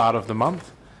start of the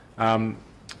month.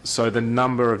 So the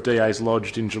number of DAs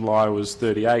lodged in July was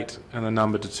 38 and the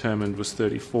number determined was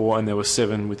 34, and there were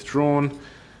 7 withdrawn.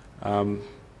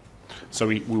 So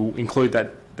we will include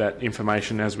that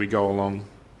information as we go along.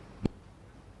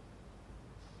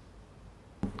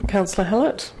 Councillor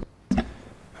Hallett.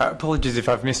 Apologies if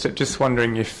I've missed it. Just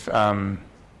wondering if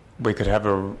we could have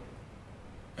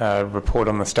a report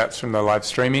on the stats from the live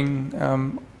streaming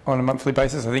on a monthly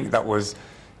basis. I think that was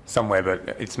somewhere,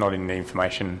 but it's not in the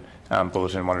information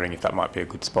bulletin. Wondering if that might be a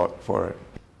good spot for it.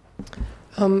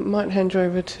 Might hand you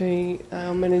over to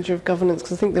our Manager of Governance,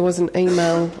 because I think there was an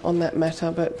email on that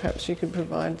matter, but perhaps you could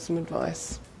provide some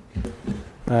advice.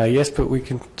 Yes, but we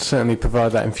can certainly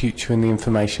provide that in future in the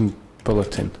information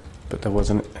bulletin. But there was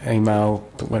an email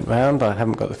that went round. I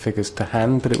haven't got the figures to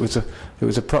hand, but it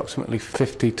was approximately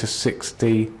 50 to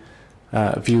 60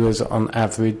 viewers on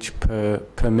average per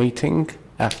meeting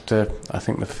after, I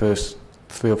think, the first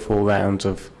 3 or 4 rounds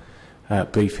of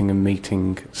briefing and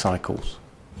meeting cycles.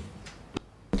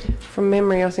 From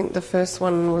memory, I think the first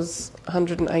one was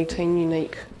 118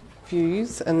 unique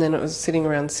views, and then it was sitting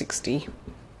around 60,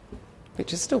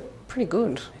 which is still pretty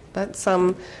good. That's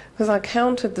because I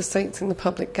counted the seats in the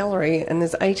public gallery, and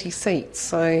there's 80 seats,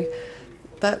 so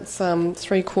that's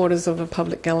 3/4 of a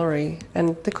public gallery,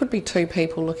 and there could be 2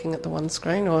 people looking at the one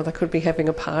screen, or they could be having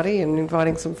a party and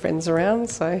inviting some friends around.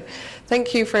 So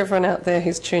thank you for everyone out there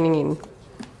who's tuning in.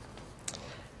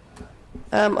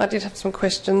 I did have some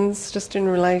questions just in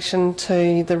relation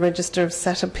to the Register of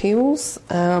SAT appeals.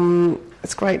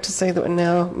 It's great to see that we're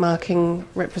now marking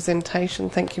representation.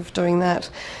 Thank you for doing that.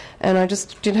 And I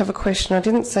just did have a question. I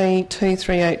didn't see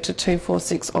 238 to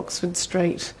 246 Oxford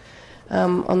Street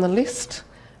on the list.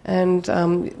 And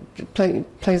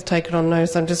please take it on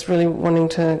notice. I'm just really wanting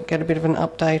to get a bit of an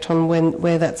update on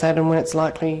where that's at and when it's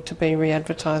likely to be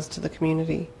re-advertised to the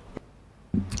community.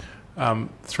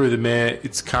 Through the Mayor,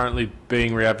 it's currently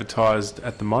being re-advertised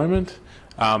at the moment.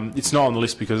 It's not on the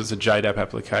list because it's a JDAP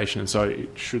application, and so it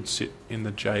should sit in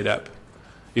the JDAP,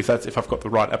 if I've got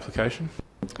the right application.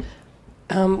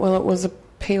 Well, it was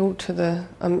appealed to the...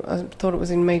 I thought it was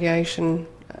in mediation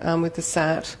with the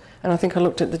SAT, and I think I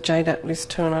looked at the JDAP list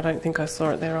too, and I don't think I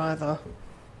saw it there either.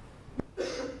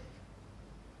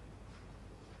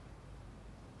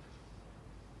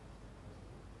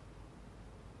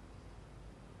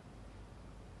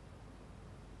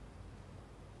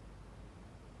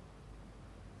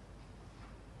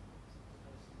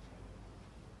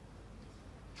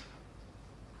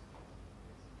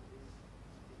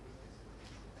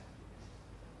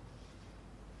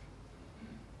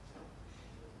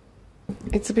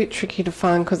 It's a bit tricky to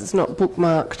find because it's not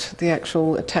bookmarked, the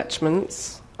actual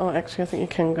attachments. Oh, actually, I think you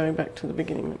can go back to the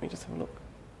beginning. Let me just have a look.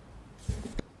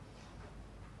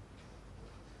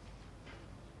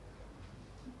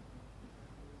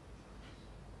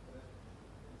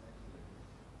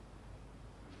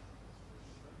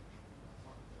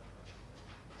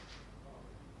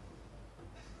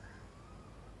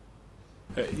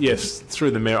 Yes,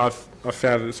 through the Mayor. I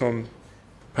found it's on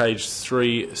page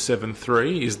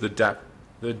 373 is the DAP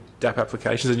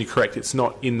applications, and you're correct, it's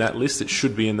not in that list. It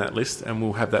should be in that list, and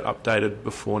we'll have that updated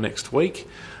before next week.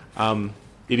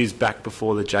 It is back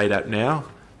before the JDAP now,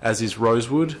 as is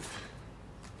Rosewood,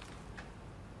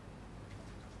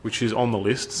 which is on the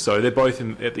list. So they're both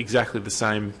at exactly the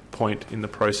same point in the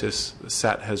process. The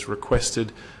SAT has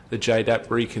requested the JDAP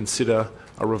reconsider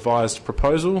a revised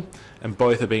proposal, and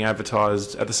both are being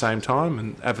advertised at the same time,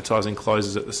 and advertising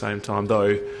closes at the same time,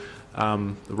 though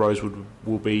the Rosewood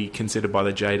will be considered by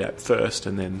the JDAP first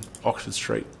and then Oxford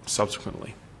Street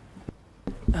subsequently.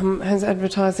 Has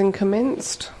advertising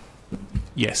commenced?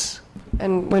 Yes.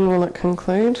 And when will it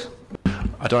conclude?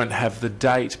 I don't have the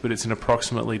date, but it's in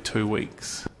approximately 2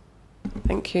 weeks.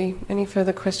 Thank you. Any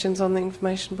further questions on the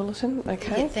information bulletin?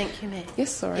 Okay. Yeah, thank you, Mayor.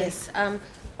 Yes, sorry. Yes.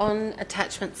 On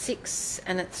attachment 6,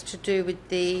 and it's to do with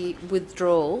the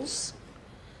withdrawals.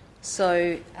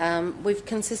 So we've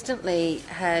consistently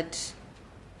had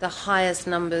the highest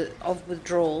number of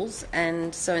withdrawals,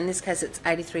 and so in this case it's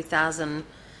 $83,000,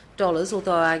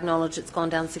 although I acknowledge it's gone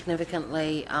down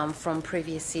significantly from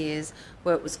previous years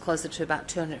where it was closer to about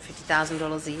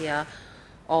 $250,000 a year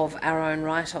of our own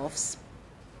write-offs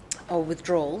or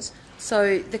withdrawals.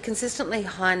 So the consistently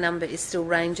high number is still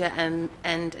Ranger and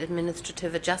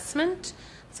administrative adjustment.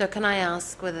 So can I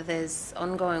ask whether there's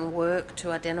ongoing work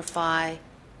to identify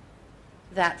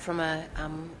that from a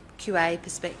QA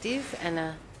perspective and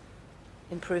a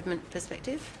improvement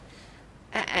perspective?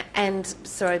 And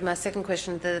sorry, my second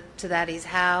question to that is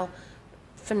how,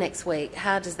 for next week,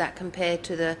 how does that compare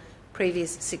to the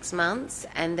previous 6 months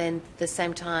and then the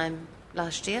same time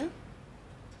last year?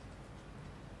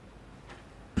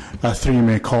 Through you,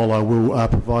 Mayor Cole, I will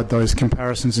provide those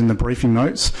comparisons in the briefing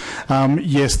notes.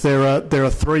 Yes, there are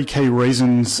 3 key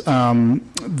reasons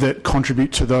that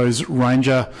contribute to those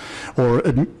Ranger or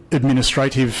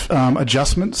administrative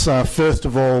adjustments. First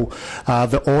of all,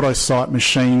 the AutoSite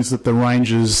machines that the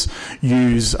Rangers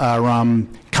use are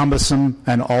cumbersome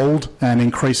and old and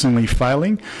increasingly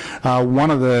failing. One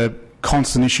of the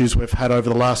constant issues we've had over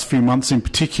the last few months in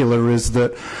particular is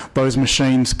that those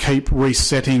machines keep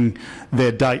resetting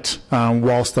their date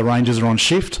whilst the Rangers are on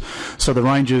shift. So the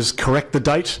Rangers correct the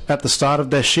date at the start of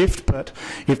their shift, but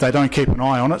if they don't keep an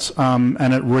eye on it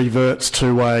and it reverts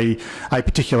to a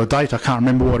particular date, I can't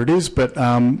remember what it is, but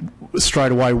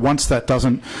straight away, once that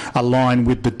doesn't align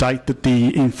with the date that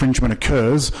the infringement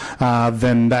occurs,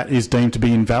 then that is deemed to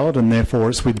be invalid and therefore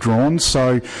it's withdrawn.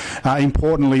 So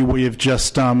importantly, we have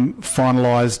just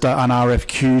finalised an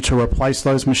RFQ to replace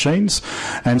those machines,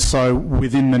 and so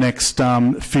within the next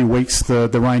few weeks the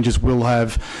Rangers will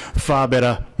have far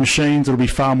better machines. It'll be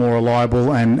far more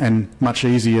reliable and much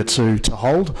easier to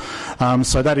hold.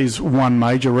 So that is one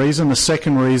major reason. The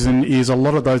second reason is a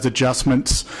lot of those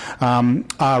adjustments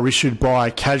are issued by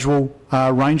casual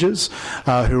Rangers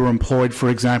who are employed, for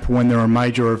example, when there are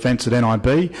major events at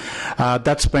NIB.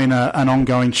 That's been an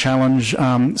ongoing challenge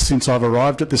since I've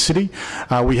arrived at the city.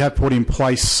 We have put in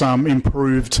place some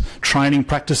improved training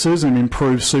practices and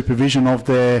improved supervision of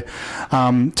their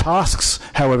tasks.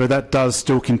 However, that does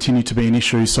still continue to be an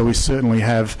issue, so we certainly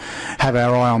have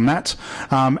our eye on that.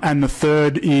 And the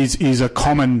third is a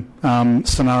common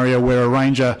scenario where a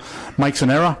Ranger makes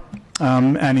an error.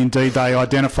 And indeed they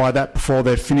identify that before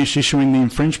they're finished issuing the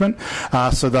infringement,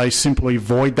 so they simply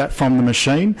void that from the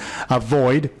machine. A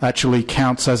void actually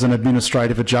counts as an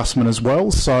administrative adjustment as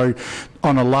well, so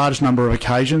on a large number of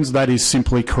occasions that is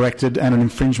simply corrected and an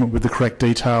infringement with the correct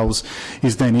details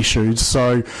is then issued.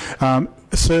 So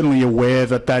certainly aware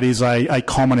that that is a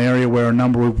common area where a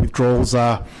number of withdrawals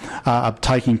are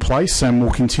taking place, and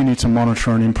we'll continue to monitor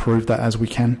and improve that as we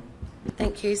can.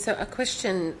 Thank you. So a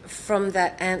question from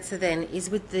that answer then is,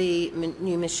 with the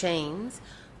new machines,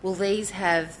 will these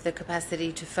have the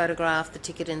capacity to photograph the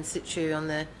ticket in situ on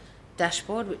the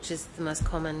dashboard, which is the most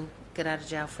common get out of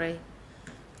jail free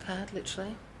card,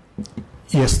 literally?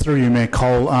 Yes, through you, Mayor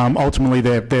Cole. Ultimately,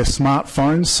 they're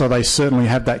smartphones, so they certainly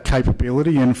have that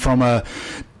capability, and from a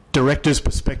director's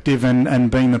perspective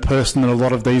and being the person that a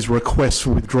lot of these requests for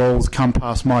withdrawals come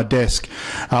past my desk,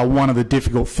 one of the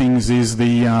difficult things is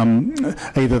the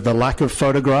either the lack of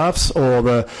photographs or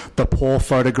the poor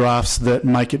photographs that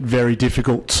make it very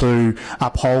difficult to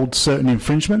uphold certain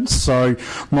infringements. So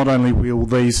not only will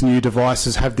these new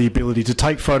devices have the ability to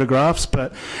take photographs,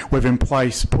 but we've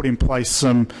put in place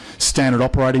some standard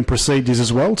operating procedures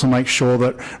as well to make sure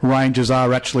that Rangers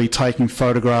are actually taking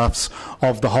photographs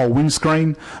of the whole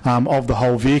windscreen, of the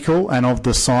whole vehicle and of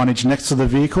the signage next to the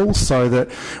vehicle, so that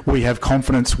we have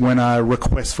confidence when a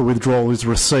request for withdrawal is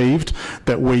received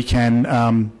that we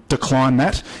can decline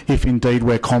that if indeed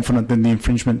we're confident that the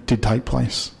infringement did take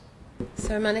place.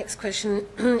 So my next question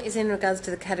is in regards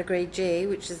to the category G,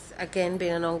 which has again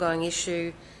been an ongoing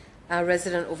issue,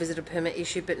 resident or visitor permit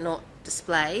issue but not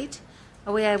displayed.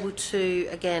 Are we able to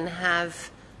again have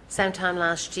same time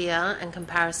last year and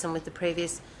comparison with the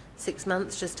previous 6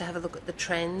 months, just to have a look at the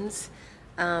trends?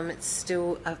 It's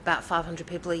still about 500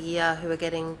 people a year who are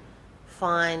getting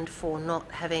fined for not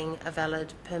having a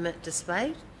valid permit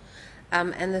displayed.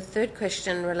 And the third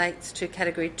question relates to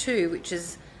category 2, which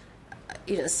is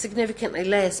significantly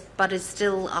less, but is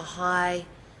still a high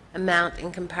amount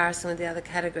in comparison with the other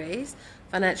categories: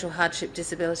 financial hardship,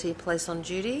 disability, police on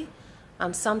duty.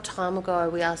 Some time ago,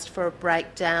 we asked for a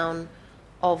breakdown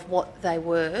of what they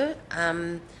were,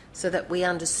 so that we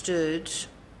understood: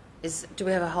 do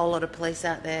we have a whole lot of police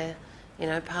out there,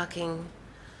 parking,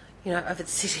 over the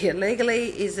city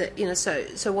illegally? Is it,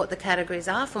 so what the categories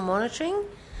are for monitoring?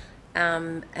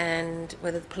 And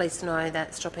whether the police know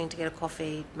that stopping to get a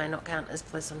coffee may not count as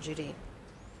police on duty,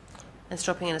 and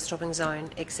stopping in a stopping zone,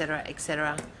 etc.,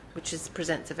 which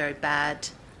presents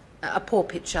a poor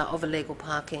picture of illegal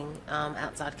parking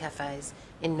outside cafes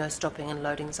in no stopping and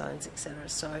loading zones, etc.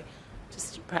 So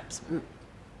just perhaps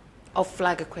I'll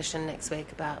flag a question next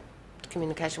week about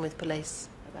communication with police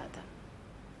about that.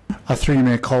 Through you,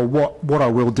 Mayor Cole, what I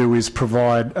will do is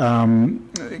provide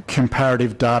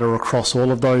comparative data across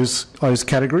all of those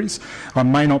categories. I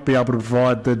may not be able to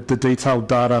provide the detailed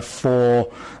data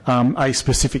for a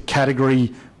specific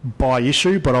category by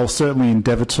issue, but I'll certainly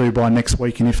endeavour to by next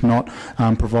week, and if not,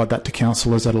 provide that to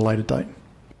councillors at a later date.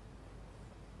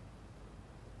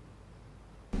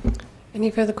 Any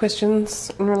further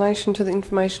questions in relation to the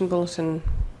information bulletin?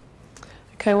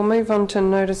 Okay, we'll move on to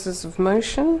notices of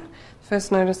motion.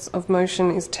 First notice of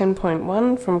motion is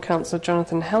 10.1 from Councillor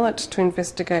Jonathan Hallett to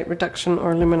investigate reduction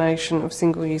or elimination of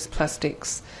single-use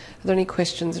plastics. Are there any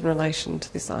questions in relation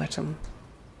to this item?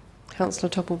 Councillor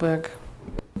Toppelberg.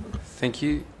 Thank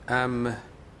you.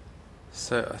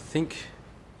 So I think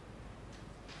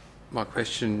my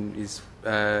question is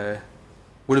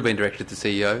would have been directed to the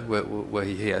CEO were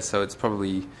he here. So it's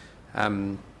probably,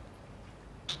 I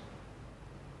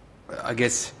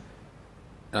guess.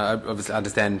 I obviously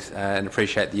understand and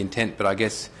appreciate the intent, but I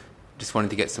guess just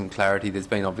wanting to get some clarity. There's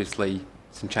been obviously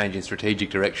some change in strategic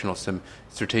direction, or some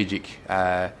strategic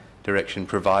direction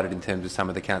provided in terms of some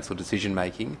of the council decision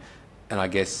making, and I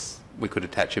guess we could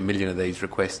attach 1 million of these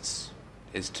requests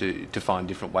as to find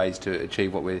different ways to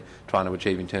achieve what we're trying to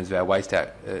achieve in terms of our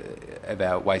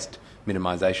waste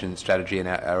minimisation strategy and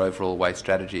our overall waste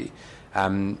strategy.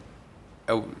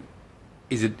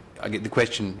 Is it? I get the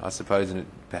question, I suppose, and it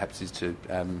perhaps is to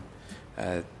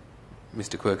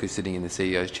Mr. Quirk, who's sitting in the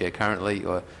CEO's chair currently,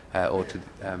 or to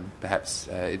perhaps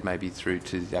it may be through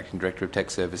to the Acting Director of Tech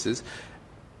Services.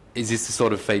 Is this the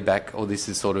sort of feedback, or this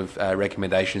is sort of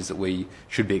recommendations that we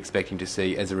should be expecting to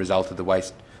see as a result of the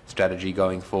waste strategy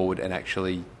going forward, and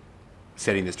actually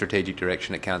setting the strategic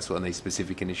direction at council and these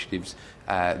specific initiatives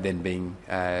then being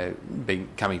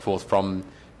coming forth from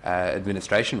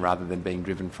administration rather than being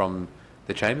driven from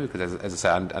the chamber? Because as I say,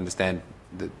 I understand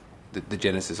the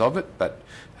genesis of it, but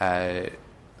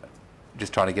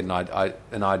just trying to get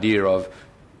an idea of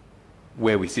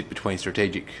where we sit between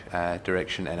strategic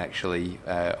direction and actually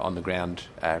on the ground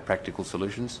practical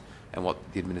solutions, and what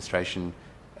the administration,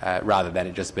 rather than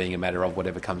it just being a matter of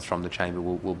whatever comes from the chamber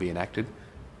will be enacted.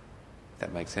 If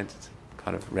that makes sense. It's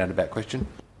kind of a roundabout question.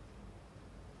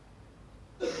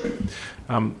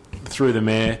 Through the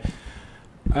Mayor,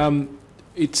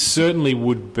 it certainly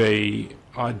would be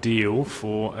ideal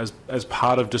for, as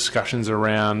part of discussions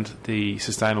around the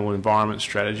Sustainable Environment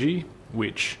Strategy,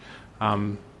 which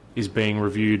is being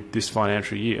reviewed this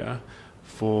financial year,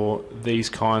 for these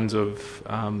kinds of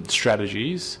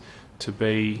strategies to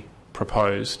be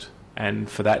proposed, and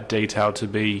for that detail to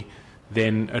be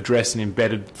then addressed and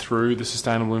embedded through the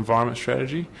Sustainable Environment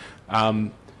Strategy.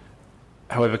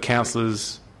 However,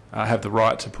 councillors have the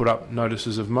right to put up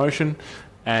notices of motion,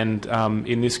 and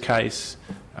in this case,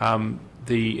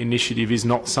 the initiative is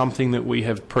not something that we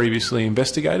have previously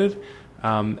investigated,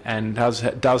 and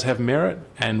does have merit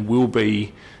and will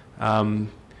be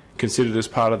considered as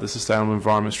part of the Sustainable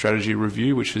Environment Strategy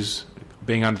review, which is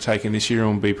being undertaken this year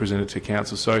and will be presented to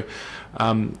council. So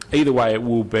either way, it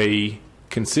will be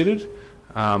considered,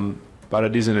 but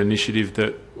it is an initiative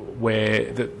that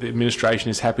the administration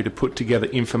is happy to put together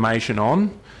information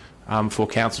on for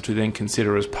council to then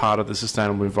consider as part of the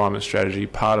Sustainable Environment Strategy,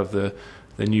 part of the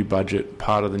new budget,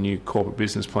 part of the new corporate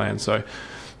business plan. So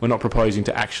we're not proposing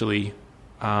to actually.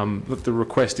 The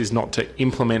request is not to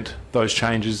implement those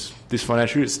changes this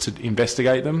financial year; it's to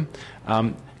investigate them.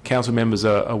 Council members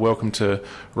are welcome to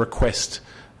request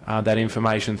that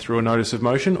information through a notice of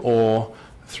motion or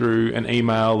through an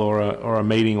email or a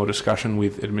meeting or discussion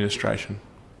with administration.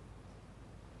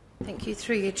 Thank you.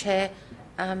 Through you, Chair,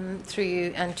 through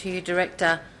you and to you,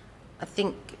 Director, I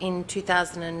think in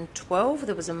 2012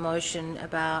 there was a motion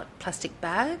about plastic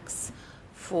bags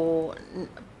for, I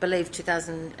believe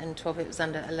 2012 it was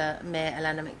under Mayor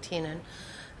Alana McTiernan.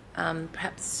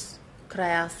 Perhaps could I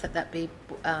ask that that be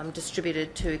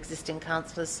distributed to existing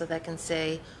councillors so they can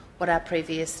see what our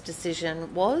previous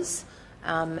decision was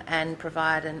and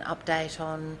provide an update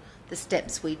on the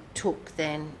steps we took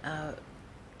then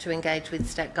to engage with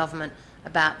state government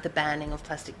about the banning of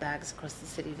plastic bags across the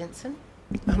City of Vincent?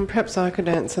 Perhaps I could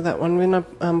answer that one. When I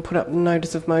put up the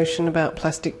notice of motion about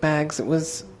plastic bags, it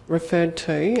was referred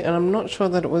to, and I'm not sure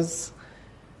that it was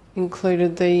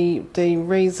included. The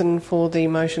reason for the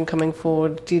motion coming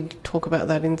forward did talk about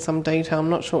that in some detail. I'm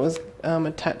not sure it was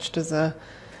attached as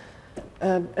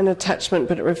an attachment,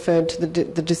 but it referred to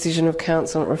the decision of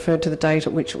council. It referred to the date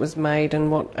at which it was made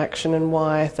and what action and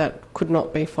why that could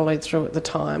not be followed through at the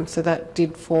time. So that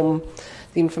did form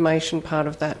the information part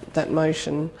of that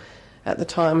motion at the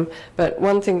time. But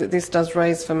one thing that this does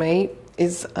raise for me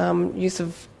is use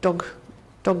of dog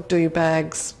do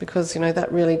bags, because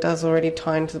that really does already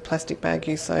tie into the plastic bag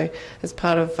use. So as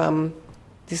part of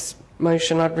this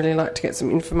motion, I'd really like to get some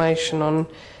information on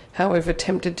how we've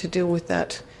attempted to deal with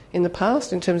that in the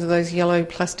past in terms of those yellow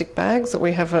plastic bags that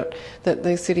we have that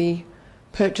the city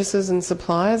purchases and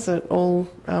supplies at all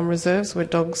reserves where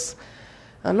dogs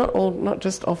are not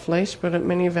just off leash but at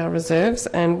many of our reserves,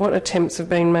 and what attempts have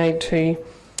been made to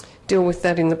deal with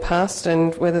that in the past,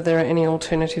 and whether there are any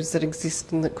alternatives that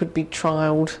exist and that could be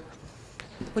trialled.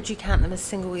 Would you count them as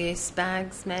single-use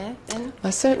bags, Mayor, then? I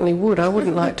certainly would. I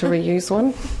wouldn't like to reuse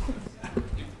one.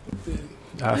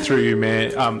 Through you,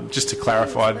 Mayor, just to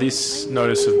clarify, this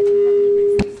notice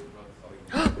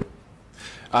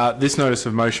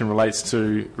of motion relates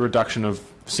to reduction of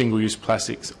single-use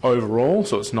plastics overall,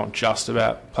 so it's not just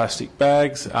about plastic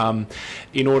bags.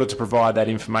 In order to provide that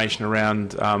information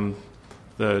around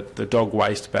the dog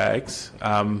waste bags,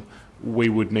 we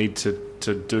would need to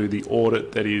do the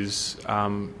audit that is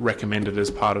recommended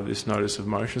as part of this notice of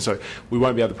motion. So we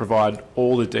won't be able to provide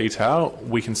all the detail.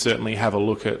 We can certainly have a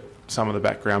look at some of the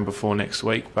background before next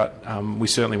week, but we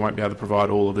certainly won't be able to provide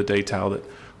all of the detail that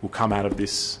will come out of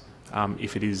this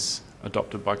if it is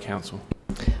adopted by council.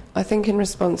 I think in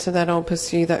response to that, I'll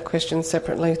pursue that question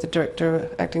separately with the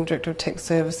Acting Director of Tech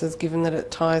Services, given that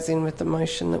it ties in with the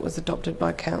motion that was adopted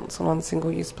by council on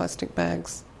single-use plastic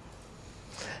bags.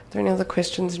 Are there any other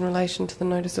questions in relation to the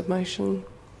notice of motion?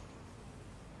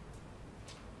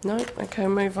 No? Okay,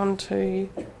 move on to...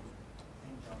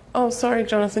 Oh, sorry,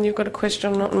 Jonathan, you've got a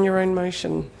question not on your own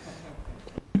motion.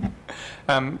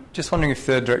 Just wondering if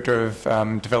the Director of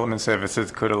Development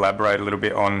Services could elaborate a little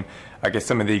bit on, I guess,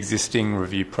 some of the existing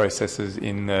review processes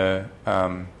in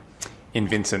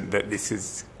Vincent that this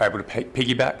is able to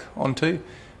piggyback onto,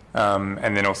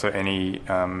 and then also any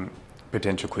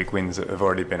potential quick wins that have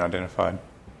already been identified.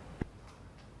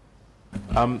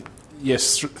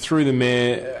 Yes, through the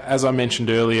Mayor, as I mentioned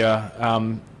earlier,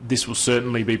 this will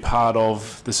certainly be part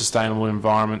of the Sustainable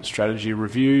Environment Strategy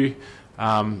Review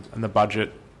and the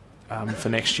budget for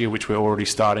next year, which we're already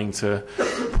starting to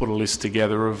put a list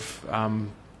together of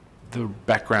the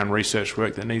background research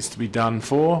work that needs to be done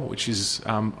for, which is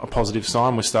a positive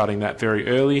sign. We're starting that very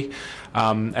early,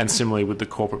 and similarly with the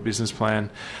corporate business plan.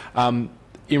 In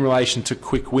relation to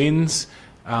quick wins,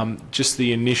 just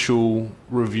the initial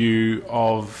review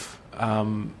of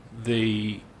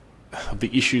the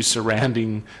issues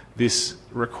surrounding this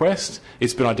request,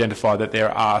 it's been identified that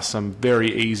there are some very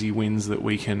easy wins that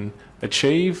we can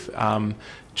achieve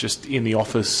just in the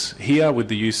office here with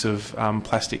the use of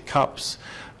plastic cups,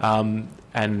 and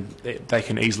they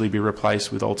can easily be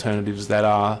replaced with alternatives that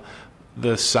are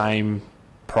the same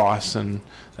price and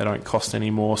they don't cost any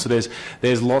more. So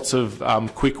there's lots of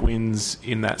quick wins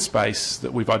in that space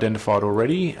that we've identified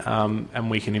already, and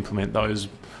we can implement those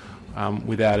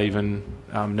without even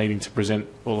needing to present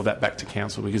all of that back to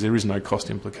council, because there is no cost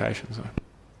implication. So.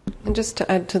 And just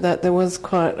to add to that, there was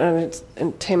quite an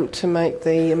attempt to make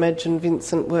the Imagine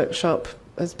Vincent workshop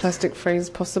as plastic-free as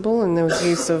possible, and there was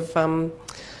use of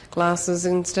glasses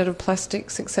instead of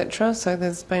plastics, etc. So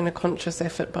there's been a conscious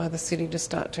effort by the city to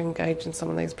start to engage in some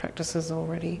of these practices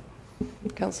already.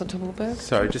 Councillor Tumbleberg?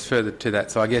 Sorry, just further to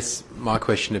that. So I guess my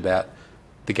question about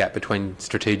the gap between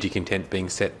strategic intent being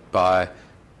set by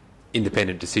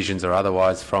independent decisions or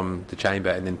otherwise from the chamber,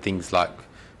 and then things like,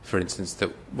 for instance,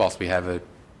 that whilst we have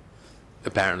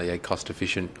apparently a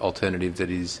cost-efficient alternative that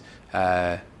is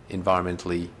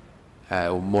environmentally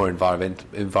or more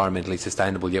environmentally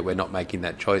sustainable, yet we're not making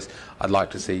that choice. I'd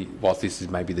like to see, whilst this is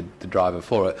maybe the driver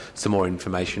for it, some more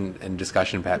information and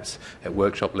discussion perhaps at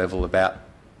workshop level about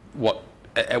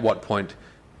at what point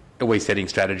are we setting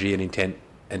strategy and intent,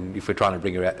 and if we're trying to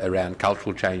bring around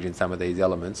cultural change in some of these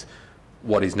elements,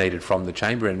 what is needed from the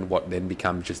chamber and what then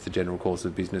becomes just the general course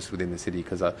of business within the city,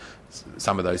 because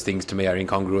some of those things to me are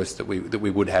incongruous, that we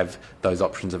would have those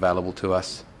options available to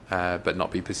us but not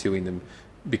be pursuing them,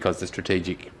 because the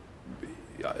strategic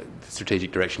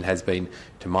direction has been,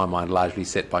 to my mind, largely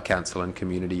set by council and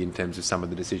community in terms of some of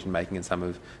the decision making and some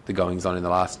of the goings on in the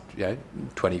last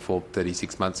 24,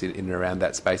 36 months in and around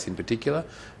that space in particular.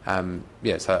 So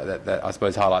that I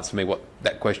suppose highlights for me what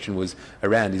that question was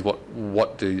around, is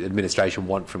what do administration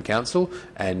want from council,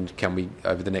 and can we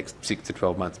over the next 6 to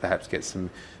 12 months perhaps get some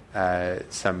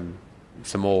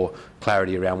more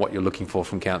clarity around what you're looking for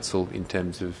from council in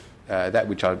terms of that,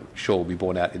 which I'm sure will be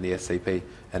borne out in the SCP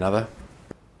and other.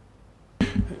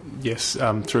 Yes,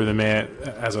 through the Mayor,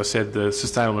 as I said, the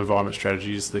Sustainable Environment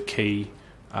Strategy is the key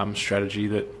strategy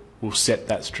that will set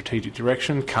that strategic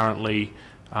direction. Currently,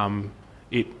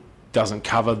 it doesn't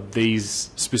cover these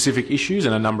specific issues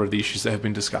and a number of the issues that have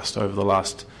been discussed over the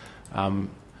last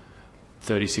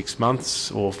 36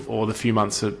 months or the few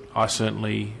months that I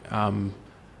certainly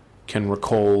can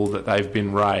recall that they've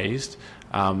been raised.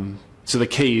 So the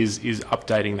key is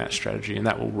updating that strategy, and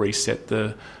that will reset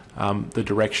the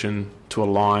direction to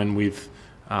align with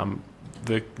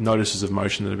the notices of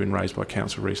motion that have been raised by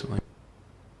council recently.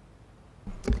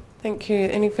 Thank you.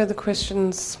 Any further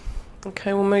questions?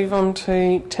 Okay, we'll move on to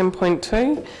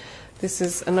 10.2. This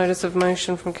is a notice of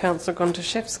motion from Councillor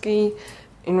Gontaszewski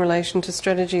in relation to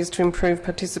strategies to improve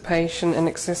participation and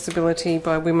accessibility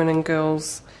by women and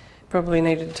girls, probably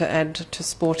needed to add to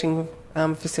sporting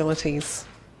facilities.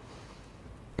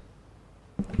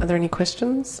 Are there any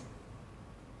questions?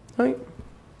 No?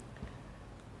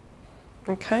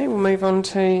 Okay, we'll move on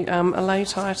to a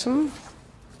late item,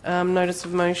 notice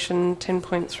of motion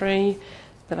 10.3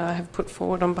 that I have put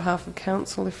forward on behalf of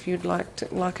council, if you'd like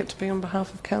it to be on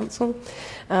behalf of council,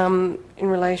 in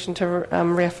relation to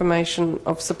reaffirmation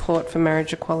of support for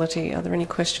marriage equality. Are there any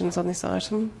questions on this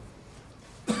item?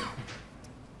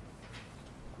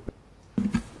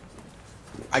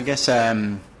 I guess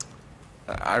I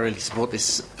really support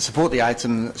the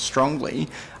item strongly,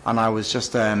 and I was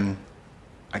just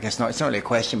I guess it's not really a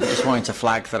question, but just wanting to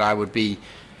flag that I would be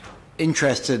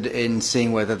interested in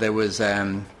seeing whether there was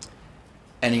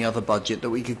any other budget that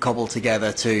we could cobble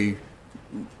together to,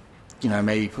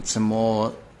 maybe put some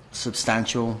more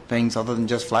substantial things other than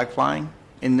just flag flying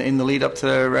in the lead up to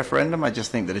the referendum. I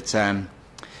just think that it's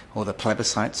or the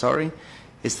plebiscite, sorry,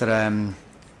 is that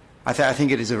I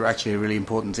think it is actually a really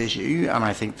important issue, and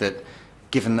I think that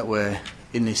given that we're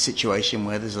in this situation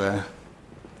where there's a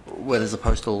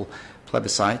postal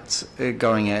plebiscite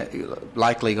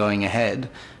likely going ahead,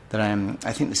 that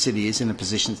I think the city is in a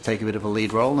position to take a bit of a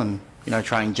lead role and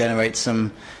try and generate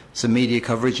some media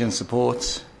coverage and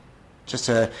support.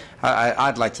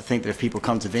 I'd like to think that if people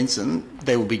come to Vincent,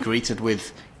 they will be greeted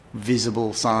with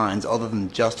visible signs other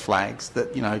than just flags.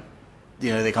 That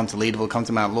they come to Leederville, come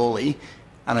to Mount Lawley,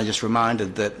 and are just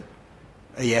reminded that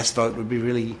a yes vote would be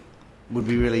really,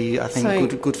 I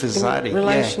think, good for society. In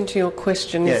relation to your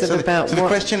question, is it about the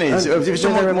question is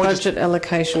whether a budget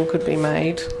allocation could be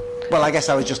made? Well, I guess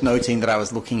I was just noting that I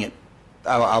was looking at.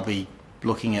 I'll be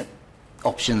looking at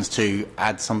options to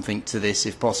add something to this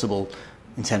if possible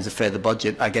in terms of further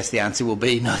budget. I guess the answer will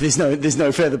be no. There's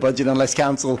no further budget unless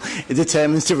council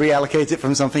determines to reallocate it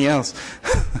from something else.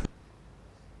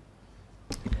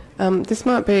 This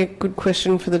might be a good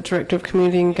question for the Director of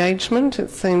Community Engagement.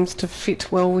 It seems to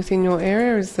fit well within your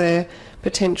area. Is there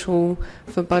potential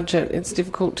for budget? It's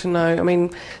difficult to know. I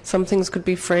mean, some things could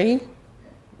be free.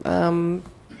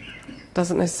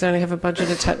 Doesn't necessarily have a budget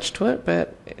attached to it,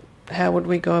 but how would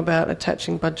we go about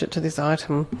attaching budget to this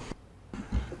item?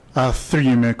 Through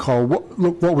you, Mayor Cole,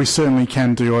 what we certainly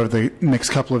can do over the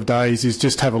next couple of days is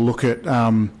just have a look at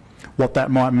what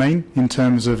that might mean in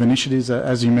terms of initiatives.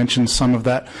 As you mentioned, some of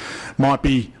that might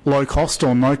be low cost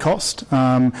or no cost.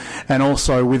 And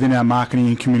also within our marketing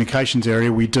and communications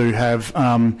area, we do have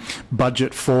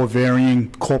budget for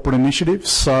varying corporate initiatives.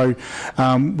 So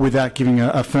without giving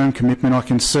a firm commitment, I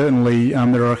can certainly,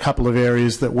 there are a couple of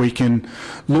areas that we can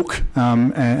look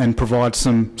and provide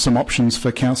some options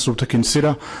for council to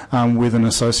consider with an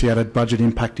associated budget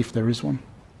impact if there is one.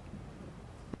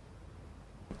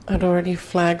 I'd already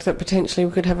flagged that potentially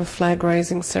we could have a flag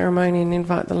raising ceremony and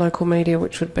invite the local media,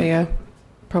 which would be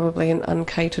probably an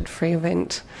uncatered free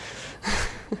event.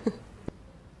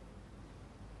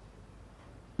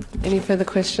 Any further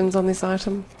questions on this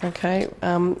item? Okay.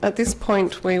 At this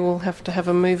point, we will have to have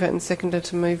a mover and seconder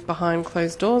to move behind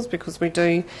closed doors, because we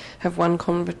do have one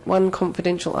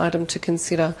confidential item to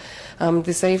consider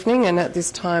this evening, and at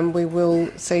this time we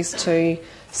will cease to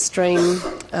stream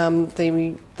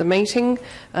the meeting,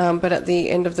 but at the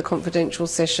end of the confidential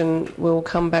session we'll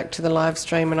come back to the live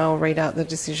stream and I'll read out the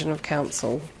decision of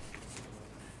council.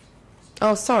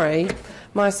 Oh, sorry.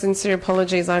 My sincere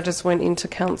apologies, I just went into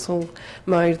council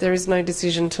mode. There is no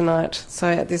decision tonight. So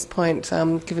at this point,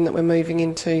 given that we're moving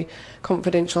into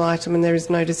confidential item and there is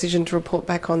no decision to report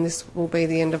back on, this will be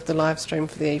the end of the live stream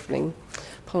for the evening.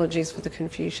 Apologies for the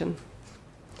confusion.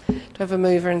 Do I have a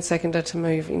mover and seconder to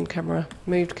move in camera?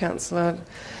 Moved, Councillor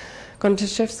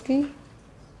Gontaszewski.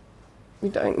 We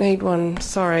don't need one,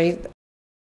 sorry.